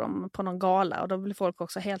florerade på någon gala och då blev folk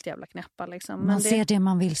också helt jävla knäppa. Liksom. Men man ser det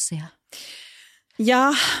man vill se.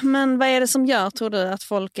 Ja, men vad är det som gör, tror du, att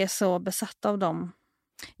folk är så besatta av dem?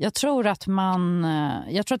 Jag tror att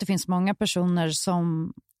det finns många personer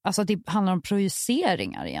som, alltså det handlar om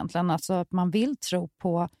projiceringar egentligen, alltså att man vill tro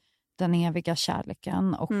på den eviga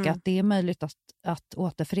kärleken och att det är möjligt att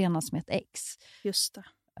återförenas med ett ex. Just det.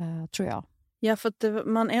 Tror jag. Ja, för att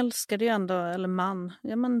man älskade ju ändå, eller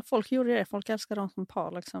men folk gjorde det, folk älskade dem som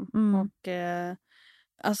par liksom. Och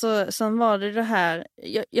alltså sen var det här,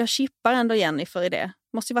 jag chippar ändå Jennifer i det.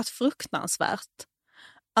 Måste ju varit fruktansvärt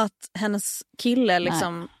att hennes kille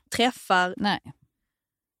liksom träffar... Nej.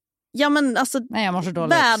 Ja, men alltså jag mår så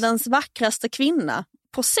dåligt. Världens vackraste kvinna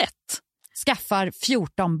på sätt. Skaffar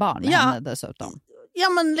 14 barn med henne dessutom. Ja,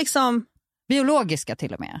 men liksom... Biologiska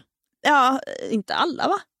till och med. Ja, inte alla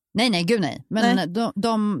va? Nej, gud nej. Men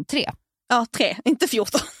de 3. Ja, 3, inte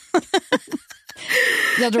 14.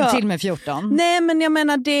 Jag drog till med 14. Nej, men jag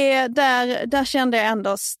menar där kände jag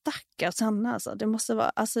ändå stackars henne. Alltså. Det måste vara,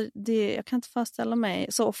 alltså, jag kan inte föreställa mig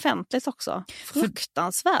så offentligt också.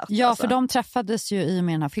 Fruktansvärt. Ja, alltså. För de träffades ju i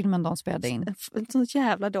med den här filmen de spelade in. En sån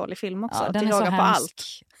jävla dålig film också. Ja, den är så hemsk. På allt.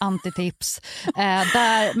 Antitips.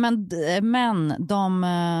 Men de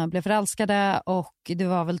blev förälskade och det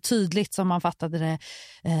var väl tydligt som man fattade det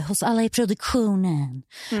hos alla i produktionen.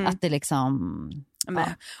 Att det liksom... Men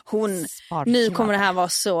nu kommer det här vara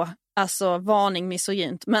så, alltså varning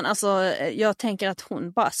misogynt, men alltså jag tänker att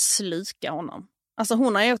hon bara slukar honom. Alltså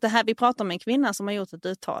hon har gjort det här, vi pratar om en kvinna som har gjort ett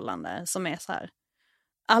uttalande som är så här: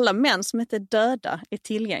 alla män som inte är döda är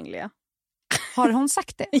tillgängliga. Har hon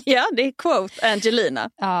sagt det? Ja, det är quote Angelina.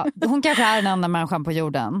 Ja, hon kanske är den enda människan på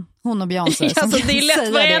jorden. Hon och Beyoncé. Alltså, det är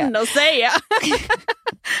lätt för henne att säga.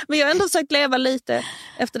 Men jag har ändå försökt leva lite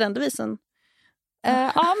efter den devisen.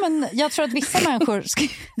 Ja, men jag tror att vissa människor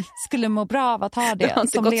skulle må bra av att ha det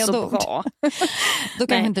som ledord. Då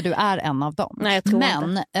kanske inte du är en av dem. Nej, jag tror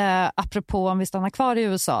men apropå om vi stannar kvar i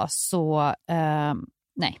USA så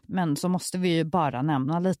så måste vi ju bara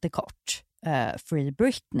nämna lite kort Free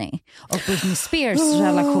Britney och Britney Spears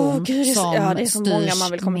relation som det är så många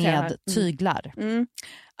man vill kommentera med tyglar.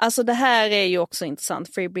 Alltså det här är ju också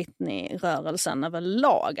intressant, Free Britney-rörelsen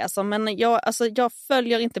överlag. Alltså, men jag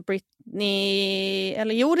följer inte Britney,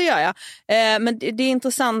 eller jo det gör jag. Men det är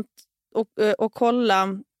intressant att kolla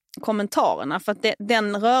kommentarerna, för att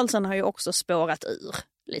den rörelsen har ju också spårat ur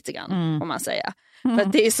lite grann, får man säga. För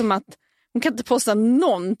att det är som att hon kan inte posta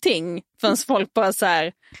någonting förrän folk bara så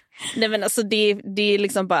här, Nej men alltså det är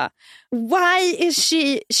liksom bara why is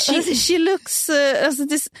she looks alltså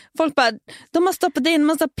folk bara de har stoppat in en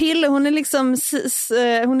massa piller, hon är liksom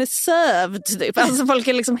hon är sövd typ. Alltså folk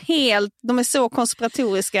är liksom helt, de är så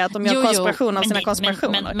konspiratoriska att de gör konspiration av sina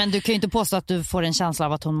konspirationer. Men du kan ju inte påstå att du får en känsla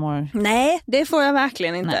av att hon mår... Nej, det får jag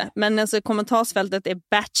verkligen inte. Nej. Men alltså kommentarsfältet är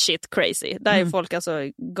batshit crazy. Där är folk alltså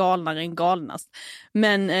galnare än galnast.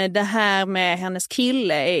 Men det här med hennes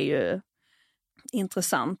kille är ju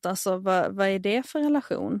intressant. Alltså vad är det för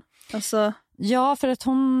relation? Alltså... Ja, för att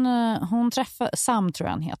hon träffar Sam, tror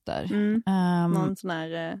jag han heter. Någon sån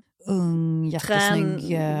här ung,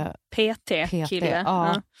 jättesnygg PT-kille.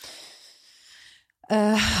 Ja.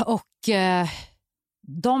 Och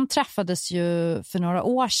de träffades ju för några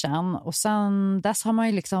år sedan och sen dess har man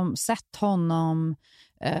ju liksom sett honom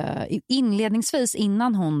inledningsvis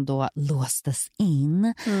innan hon då låstes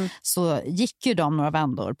in så gick ju de några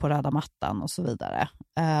vändor på röda mattan och så vidare.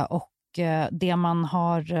 Och det man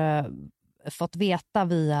har fått veta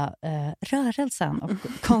via rörelsen och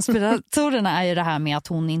konspiratorerna är ju det här med att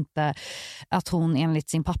hon enligt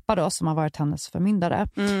sin pappa då, som har varit hennes förmyndare,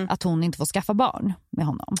 att hon inte får skaffa barn med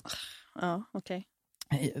honom. Ja, okej.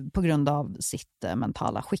 På grund av sitt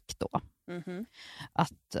mentala skick då.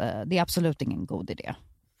 Att det är absolut ingen god idé.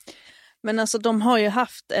 Men alltså de har ju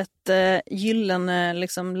haft ett gyllene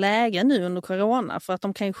liksom läge nu under corona för att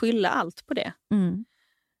de kan ju skylla allt på det.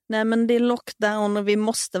 Nej men det är lockdown och vi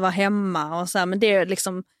måste vara hemma och så här, men det är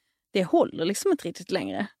liksom, det håller liksom inte riktigt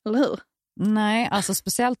längre, eller hur? Nej, alltså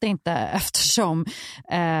speciellt inte eftersom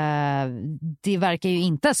det verkar ju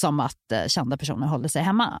inte som att kända personer håller sig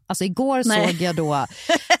hemma. Alltså igår såg jag då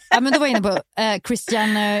men då var jag inne på Kris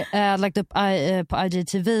Jenner lagt upp på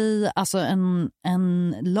IGTV alltså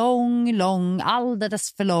en lång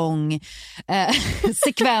alldeles för lång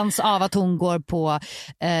sekvens av att hon går på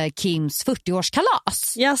Kims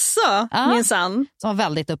 40-årskalas. Jaså, minsann. Som var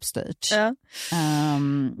väldigt uppstyrt. Ja.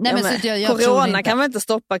 Nej, men så jag corona inte... kan väl inte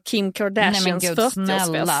stoppa Kim Kardashians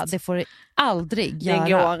 40-årsfest? Det får det aldrig göra.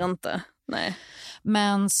 Det går inte, nej.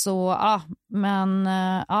 Men så,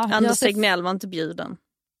 Anders Tegnell var inte bjuden.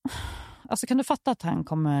 Alltså kan du fatta att han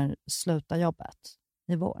kommer sluta jobbet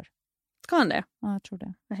i vår? Ska han det? Ja, jag tror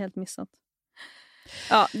det. Jag har helt missat.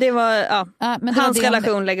 Ja, det var, men hans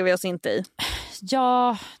relation lägger vi oss inte i.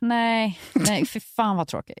 Ja, nej, för fan vad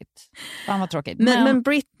tråkigt. Men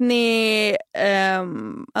Britney,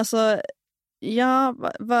 alltså, ja,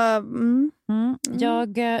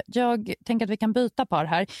 Jag tänker att vi kan byta par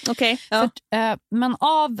här. Okej. Ja. Men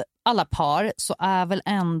av alla par så är väl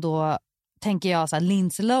ändå, tänker jag, så här,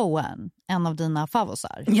 Lindsay Lohan en av dina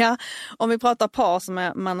favosar. Ja, om vi pratar par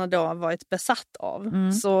som man har då varit besatt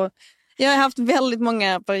av så... Jag har haft väldigt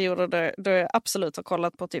många perioder där jag absolut har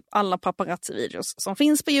kollat på typ alla paparazzi-videos som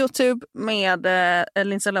finns på YouTube med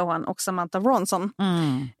Lindsay Lohan och Samantha Ronson.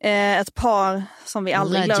 Ett par som vi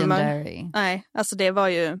aldrig glömmer. Nej, alltså det var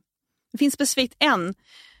ju... Det finns specifikt en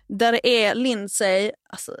där det är Lindsay...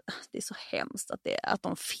 Alltså det är så hemskt att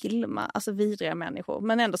de filmar alltså vidriga människor.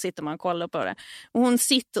 Men ändå sitter man och kollar på det. Och hon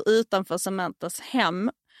sitter utanför Samanthas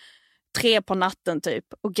hem 3 på natten typ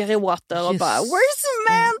och gråter och bara where's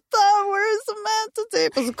Samantha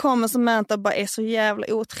typ, och så kommer Samantha och bara är så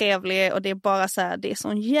jävla otrevlig och det är bara så här, det är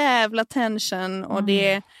sån jävla tension och det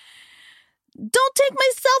är don't take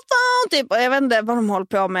my cell phone typ, och jag vet inte vad de håller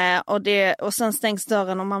på med och sen stängs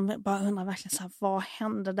dörren och man bara undrar verkligen så här, vad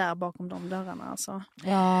hände där bakom de dörrarna alltså.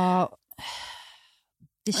 Ja,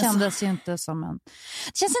 det kändes ju inte som en...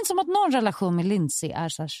 Det känns inte som att någon relation med Lindsay är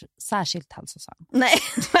särskilt hälsosam. Nej,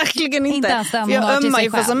 verkligen inte. Ens den jag ömmar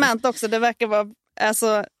ju för Samantha också. Det verkar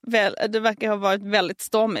ha varit väldigt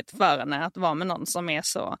stormigt för henne att vara med någon som är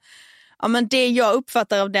så... Ja, men det jag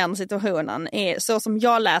uppfattar av den situationen är, så som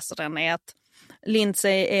jag läser den, är att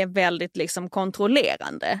Lindsay är väldigt liksom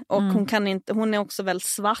kontrollerande. Och hon är också väldigt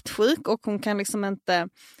svartsjuk och hon kan liksom inte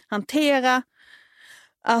hantera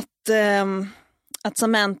att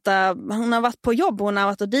Samantha, hon har varit på jobb, hon har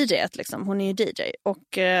varit och DJat liksom, hon är ju DJ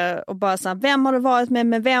och bara så här, vem har du varit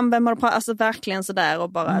med vem har du alltså verkligen så där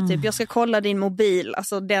och bara typ, jag ska kolla din mobil,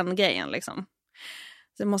 alltså den grejen liksom.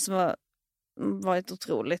 Det måste varit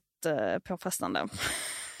otroligt påfrestande.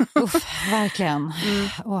 Verkligen.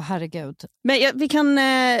 Herregud. Men vi kan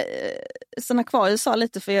stanna kvar i USA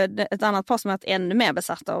lite, för ett annat par som jag är ännu mer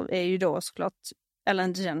besatt av är ju då såklart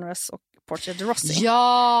Ellen DeGeneres och Portia de Rossi.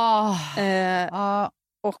 Ja!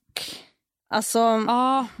 Och alltså...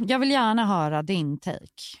 Ja, jag vill gärna höra din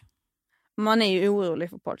take. Man är ju orolig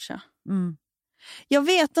för Portia. Jag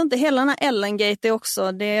vet inte, hela den här Ellen-gate är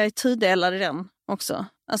också, det är tudelad i den också.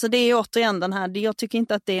 Alltså det är återigen den här, jag tycker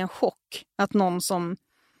inte att det är en chock att någon som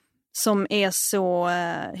som är så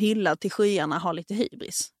hyllad till skyarna har lite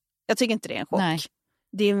hybris. Jag tycker inte det är en chock. Nej.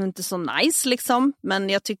 Det är ju inte så nice liksom, men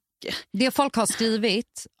jag tycker... Det folk har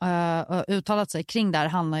skrivit och uttalat sig kring där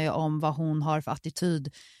handlar ju om vad hon har för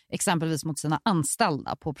attityd exempelvis mot sina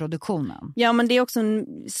anställda på produktionen. Ja, men det är också en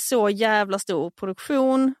så jävla stor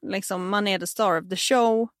produktion. Liksom, man är the star of the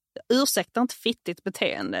show. Ursäkta inte fittigt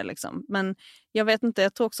beteende liksom. Men jag vet inte,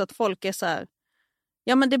 jag tror också att folk är så här...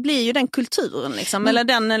 Ja, men det blir ju den kulturen liksom. Eller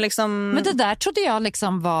den liksom... Men det där trodde jag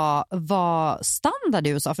liksom var standard i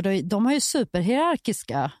USA. För de har ju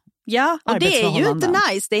superhierarkiska... Ja, och det är ju inte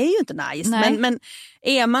nice. Det är ju inte nice. Men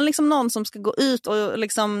är man liksom någon som ska gå ut och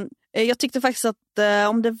liksom... Jag tyckte faktiskt att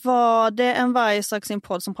om det var det en varje sak sin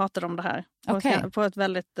podd som pratade om det här. På ett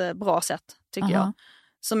väldigt bra sätt, tycker jag.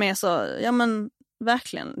 Som är så, ja men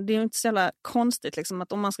verkligen. Det är ju inte så jävla konstigt liksom,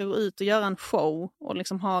 att om man ska gå ut och göra en show och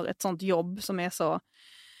liksom har ett sånt jobb som är så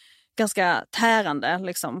ganska tärande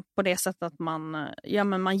liksom, på det sättet att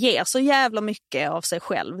man ger så jävla mycket av sig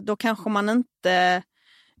själv. Då kanske man inte...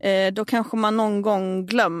 Då kanske man någon gång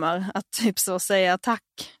glömmer att typ så säga tack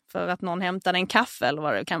för att någon hämtade en kaffe eller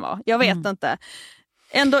vad det kan vara. Jag vet inte.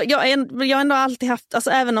 Jag har ändå alltid haft, alltså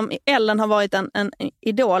även om Ellen har varit en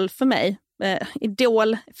idol för mig,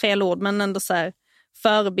 idol, fel ord, men ändå så här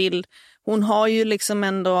förebild. Hon har ju liksom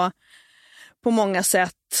ändå på många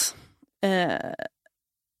sätt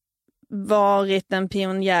varit en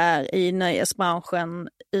pionjär i nöjesbranschen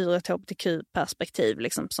ur ett hbtq-perspektiv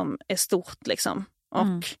liksom, som är stort liksom.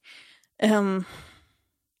 Och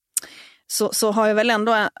så har jag väl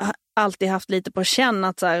ändå alltid haft lite på att känna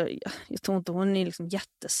att så här, jag tror inte hon är liksom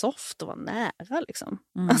jättesoft och var nära liksom.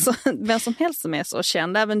 Alltså vem som helst som är så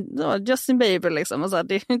känd, även Justin Bieber liksom, och så här,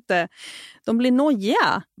 det är inte, de blir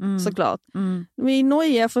nojiga såklart. De är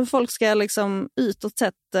nojiga för folk ska liksom utåt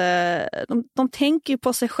sett, de tänker ju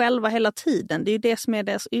på sig själva hela tiden. Det är ju det som är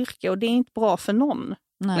deras yrke och det är inte bra för någon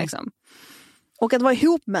liksom. Och att vara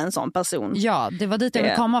ihop med en sån person. Ja, det var dit jag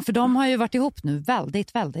vill komma. För de har ju varit ihop nu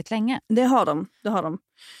väldigt, väldigt länge. Det har de.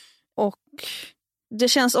 Och det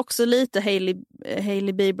känns också lite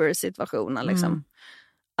Hailey Bieber-situationen. Liksom.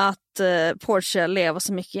 Att Portia lever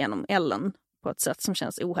så mycket genom Ellen på ett sätt som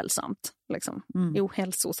känns ohälsosamt. Liksom.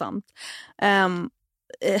 Ohälsosamt.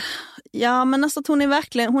 Ja, men alltså att hon är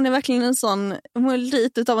verkligen en sån, hon är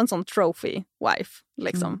lite av en sån trophy wife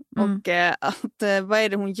liksom. Och att vad är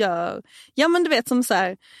det hon gör? Ja, men du vet, som så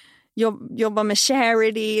här jobbar med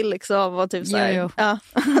charity liksom, och typ så här, ja,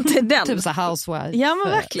 det är den. Typ så housewife. Ja,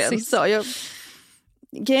 men verkligen så.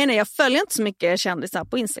 Grejen är, jag följer inte så mycket kändisar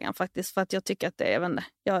på Instagram faktiskt, för att jag tycker att det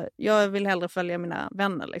är, jag vill hellre följa mina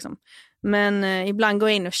vänner liksom. Men ibland går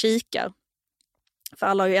jag in och kikar. För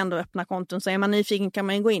alla har ju ändå öppna konton, så är man nyfiken kan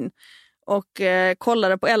man ju gå in. Och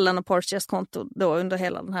kollade på Ellen och Portias konto då under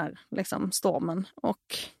hela den här liksom, stormen.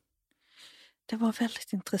 Och det var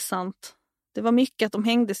väldigt intressant. Det var mycket att de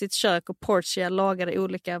hängde sitt kök och Portia lagade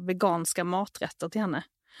olika veganska maträtter till henne.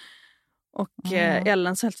 Och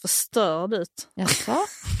Ellen så helt förstörd ut. Jaså?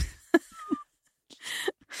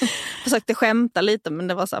 Försökte skämta lite, men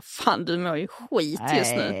det var så här, fan du mår ju skit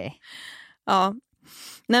just nu. Ja.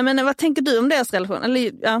 Nej, men vad tänker du om deras relation?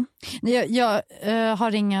 Eller, ja. Jag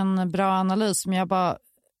har ingen bra analys, men jag bara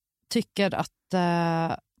tycker att...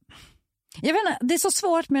 jag vet inte, det är så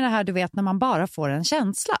svårt med det här, du vet, när man bara får en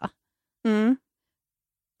känsla. Vad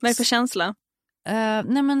är det för känsla?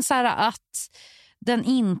 Nej, men så här, att den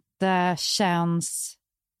inte känns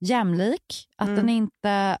jämlik. Att den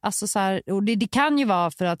inte... Alltså så här, och det kan ju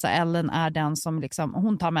vara för att så här, Ellen är den som liksom,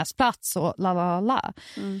 hon tar mest plats och la.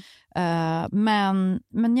 Men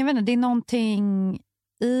jag vet inte, det är någonting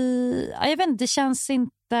jag vet inte, det känns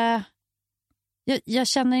inte, jag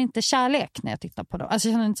känner inte kärlek när jag tittar på dem. Alltså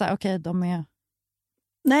jag känner inte så här, okej, de är...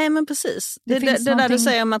 Nej, men precis. Det där du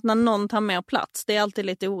säger om att när någon tar mer plats, det är alltid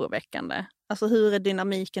lite oroväckande. Alltså hur är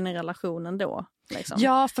dynamiken i relationen då? Liksom?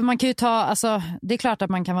 Ja, för man kan ju ta, alltså det är klart att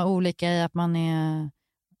man kan vara olika i att man är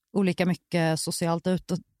olika mycket socialt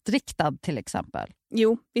utåtriktad till exempel.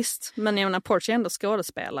 Jo, visst. Men jag menar, Portia är ändå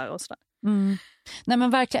skådespelare och sådär. Nej, men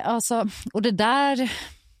verkligen, alltså, och det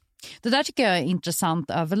där tycker jag är intressant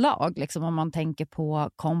överlag, liksom, om man tänker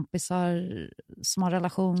på kompisar som har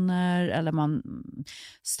relationer eller man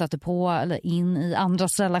stöter på eller in i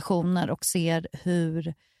andras relationer och ser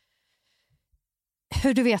hur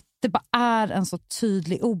du vet, det bara är en så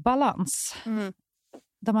tydlig obalans.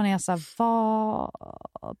 Där man är så här,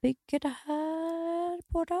 vad bygger det här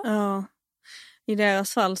på då? Ja. I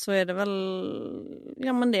deras fall så är det väl,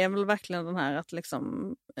 ja men det är väl verkligen den här att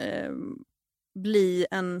liksom bli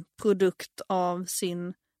en produkt av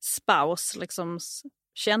sin spouse liksom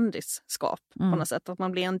kändisskap på något sätt. Att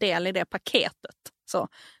man blir en del i det paketet Så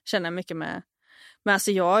känner jag mycket med. Men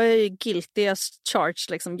alltså jag är ju guilty as charged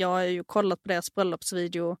liksom. Jag har ju kollat på deras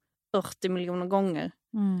bröllopsvideo 40 miljoner gånger.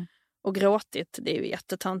 Och gråtit, det är ju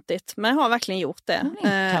jättetöntigt. Men jag har verkligen gjort det.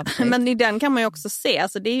 Men i den kan man ju också se,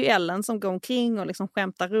 alltså det är ju Ellen som går omkring och liksom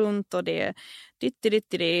skämtar runt och det är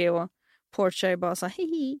ditti och Portia är bara så här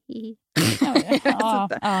hihi.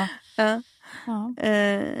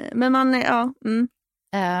 Men man,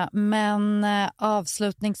 Men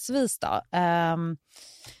avslutningsvis då.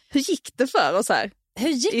 Hur gick det för oss här? Hur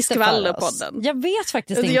gick i skvallerpodden? Jag vet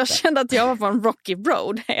faktiskt inte. Jag kände att jag var på en rocky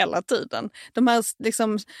road hela tiden. De här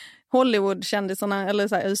liksom Hollywood-kändisarna eller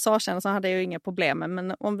så här, USA-kändisarna hade ju inga problem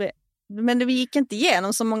med. Men vi gick inte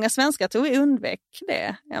igenom så många svenskar. Jag tror vi undvek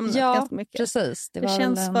det ämnet ganska mycket. Precis. Det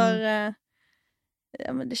känns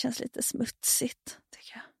men det känns lite smutsigt,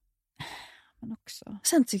 tycker jag. Men också.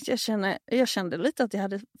 Sen tyckte jag kände lite att jag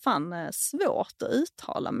hade svårt att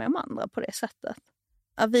uttala mig om andra på det sättet.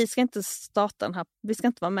 Vi ska inte starta vi ska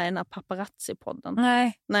inte vara med i den här paparazzi-podden.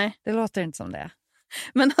 Nej, det låter inte som det.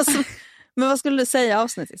 Men vad skulle du säga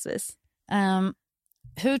avsnittningsvis?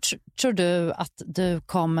 Hur tror du att du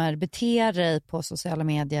kommer bete dig på sociala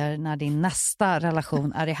medier när din nästa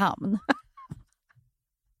relation är i hamn?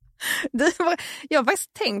 Jag har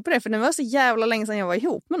faktiskt tänkt på det, för det var så jävla länge sedan jag var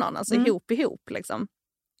ihop med någon. Alltså ihop liksom.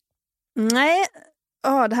 Nej,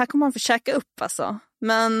 det här kommer man få käka upp alltså.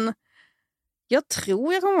 Men jag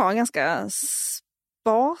tror jag kommer vara ganska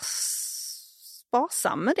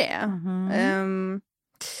sparsam med det.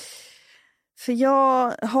 För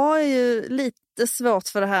jag har ju lite svårt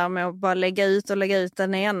för det här med att bara lägga ut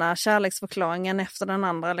den ena kärleksförklaringen efter den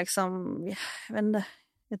andra. Liksom, jag vet inte,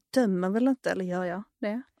 jag dömer väl inte, eller gör jag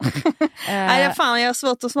det? Nej, jag har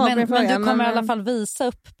svårt att svara på din fråga. Men du kommer i alla fall visa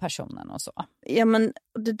upp personen och så. Ja, men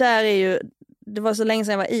det där är ju... Det var så länge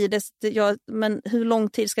sedan jag var i det. Men hur lång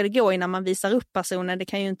tid ska det gå innan man visar upp personen? Det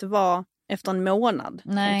kan ju inte vara efter en månad.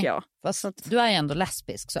 Nej, jag. Fast du är ju ändå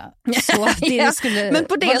lesbisk. Så det skulle men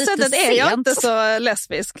på det sättet är jag inte så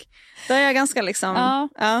lesbisk. Då är jag ganska liksom...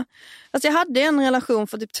 Ja. Alltså jag hade en relation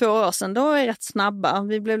för typ 2 år sedan. Då var vi rätt snabba.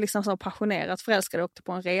 Vi blev liksom så passionerat förälskade och åkte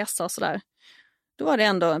på en resa och sådär. Då var det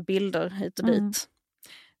ändå bilder hit och dit.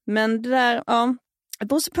 Men det där, det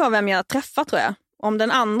beror på vem jag träffar, tror jag. Om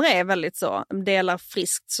den andra är väldigt så, delar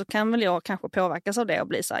friskt, så kan väl jag kanske påverkas av det och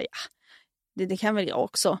bli så här, det kan väl jag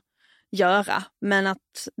också göra. Men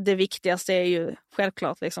att det viktigaste är ju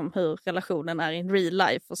självklart liksom hur relationen är in real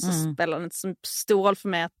life. Och så spelar det inte så stor roll för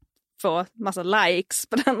mig att få massa likes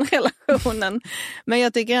på den relationen. Men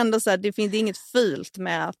jag tycker ändå så här, det finns inget fult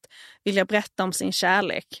med att vilja berätta om sin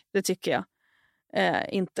kärlek. Det tycker jag.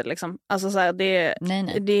 Inte liksom. Alltså så här,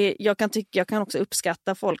 nej. Jag kan också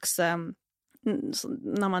uppskatta folks...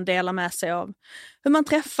 när man delar med sig av hur man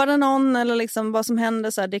träffade någon eller liksom vad som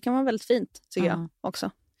hände, så här, det kan vara väldigt fint, tycker jag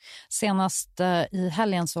också. Senast i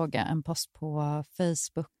helgen såg jag en post på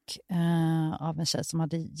Facebook av en tjej som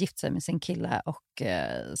hade gift sig med sin kille och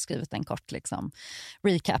skrivit en kort liksom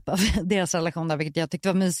recap av deras relation där, vilket jag tyckte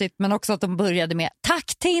var mysigt, men också att de började med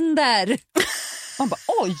 "Tack Tinder!" Man bara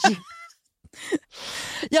oj!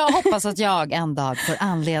 Jag hoppas att jag en dag får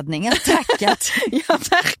anledning att tacka ja,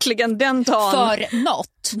 verkligen den dagen för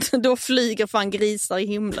något. Då flyger fan grisar i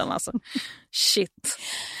himlen alltså. Shit.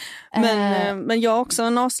 Men jag har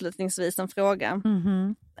också avslutningsvis en fråga.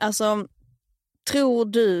 Alltså, tror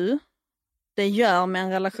du det gör med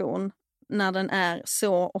en relation när den är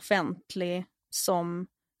så offentlig som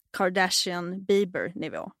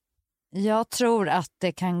Kardashian-Bieber-nivå? Jag tror att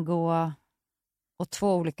det kan gå åt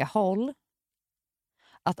 2 olika håll.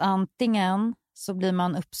 Att antingen så blir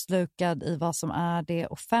man uppslukad i vad som är det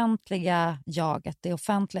offentliga jaget, det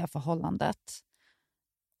offentliga förhållandet.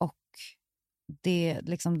 Och det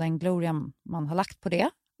liksom den gloria man har lagt på det.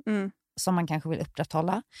 Som man kanske vill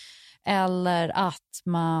upprätthålla. Eller att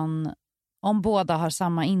man, om båda har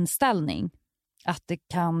samma inställning, att det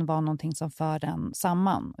kan vara någonting som för den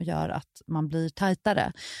samman och gör att man blir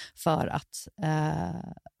tajtare för att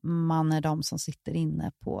man är de som sitter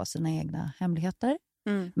inne på sina egna hemligheter.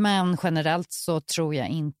 Men generellt så tror jag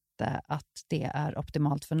inte att det är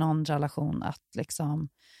optimalt för någon relation att liksom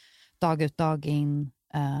dag ut dag in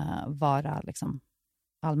vara liksom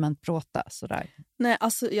allmänt bråta sådär. Nej,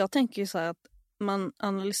 alltså jag tänker ju så här att man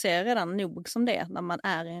analyserar redan nog som det när man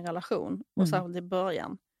är i en relation och särskilt i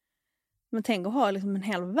början. Men tänk att ha liksom en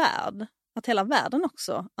hel värld, att hela världen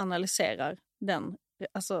också analyserar den,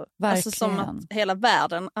 alltså som att hela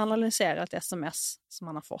världen analyserar ett sms som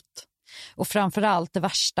man har fått. Och framförallt det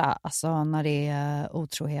värsta, alltså när det är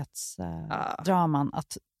otrohetsdraman,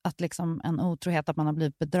 att liksom en otrohet, att man har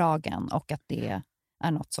blivit bedragen och att det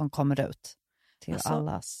är något som kommer ut. till alltså,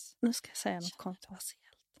 allas... Nu ska jag säga något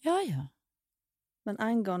kontroversiellt. Ja. Men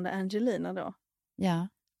angående Angelina då. Ja.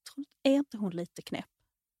 Är inte hon lite knäpp?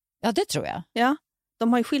 Ja, det tror jag. Ja,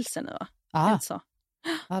 de har ju skilt sig nu va? Ja. Så.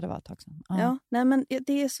 Ja, det var ett tag sedan. Ja, nej men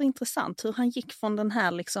det är så intressant hur han gick från den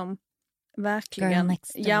här liksom verkligen,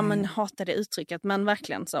 ja men hatade uttrycket, men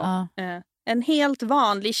verkligen så. En helt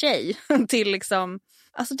vanlig tjej till liksom,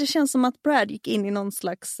 alltså det känns som att Brad gick in i någon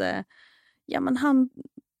slags,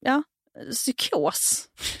 psykos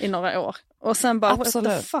i några år. Och sen bara, what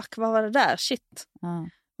the fuck, vad var det där? Shit,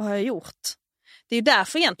 vad har jag gjort? Det är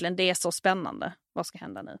därför egentligen det är så spännande. Vad ska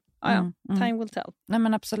hända nu? Time will tell. Nej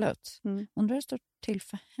men absolut. Undrar hur det står till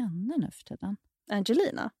för henne nu för tiden.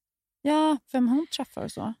 Angelina? Ja, vem hon träffar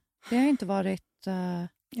och så. Det har inte varit...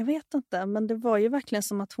 Jag vet inte, men det var ju verkligen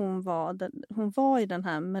som att hon var i den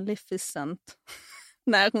här Maleficent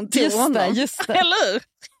när hon tog honom. Just det. Eller hur?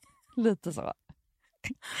 Lite så.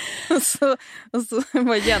 och så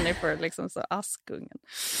var Jennifer liksom så askungen.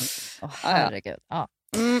 Herregud. Ja.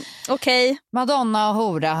 Okej. Madonna och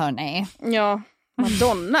hora, hörni. Ja,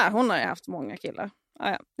 Madonna, hon har ju haft många killar.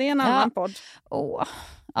 Det är en annan podd.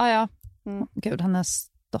 Gud, hennes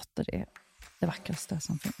dotter är det vackraste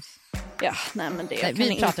som finns. Ja, nej men det jag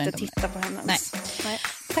kan inte titta på henne. Nej.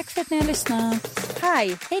 Tack för att ni har lyssnat.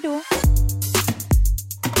 Hej då.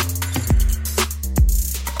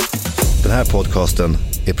 Den här podcasten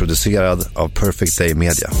är producerad av Perfect Day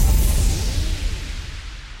Media.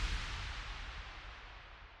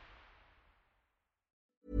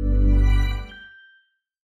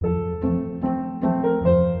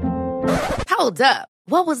 Hold up.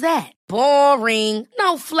 What was that? Boring.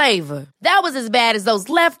 No flavor. That was as bad as those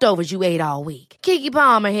leftovers you ate all week. Keke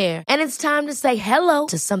Palmer here, and it's time to say hello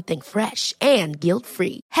to something fresh and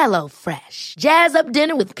guilt-free. Hello Fresh. Jazz up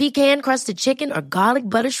dinner with pecan-crusted chicken or garlic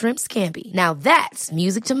butter shrimp scampi. Now that's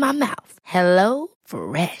music to my mouth. Hello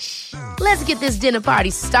Fresh. Let's get this dinner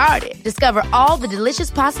party started. Discover all the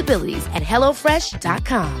delicious possibilities at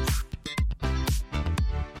hellofresh.com.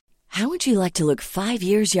 How would you like to look 5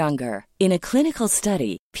 years younger? In a clinical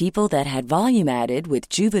study, people that had volume added with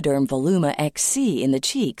Juvederm Voluma XC in the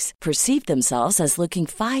cheeks perceived themselves as looking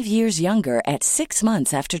 5 years younger at 6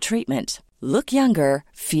 months after treatment. Look younger,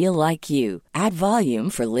 feel like you. Add volume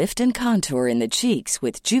for lift and contour in the cheeks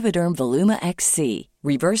with Juvederm Voluma XC.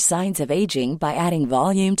 Reverse signs of aging by adding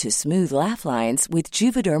volume to smooth laugh lines with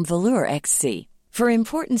Juvederm Volure XC. For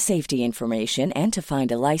important safety information and to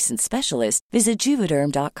find a licensed specialist, visit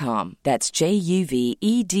Juvederm.com. That's JUVEDERM.com.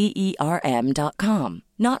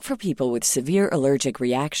 Not for people with severe allergic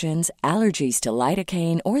reactions, allergies to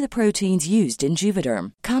lidocaine, or the proteins used in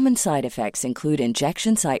Juvederm. Common side effects include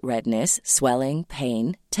injection site redness, swelling,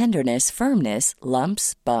 pain, tenderness, firmness,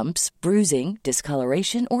 lumps, bumps, bruising,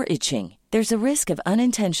 discoloration, or itching. There's a risk of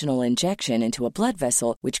unintentional injection into a blood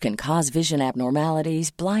vessel, which can cause vision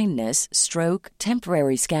abnormalities, blindness, stroke,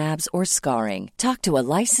 temporary scabs, or scarring. Talk to a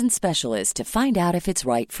licensed specialist to find out if it's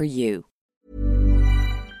right for you.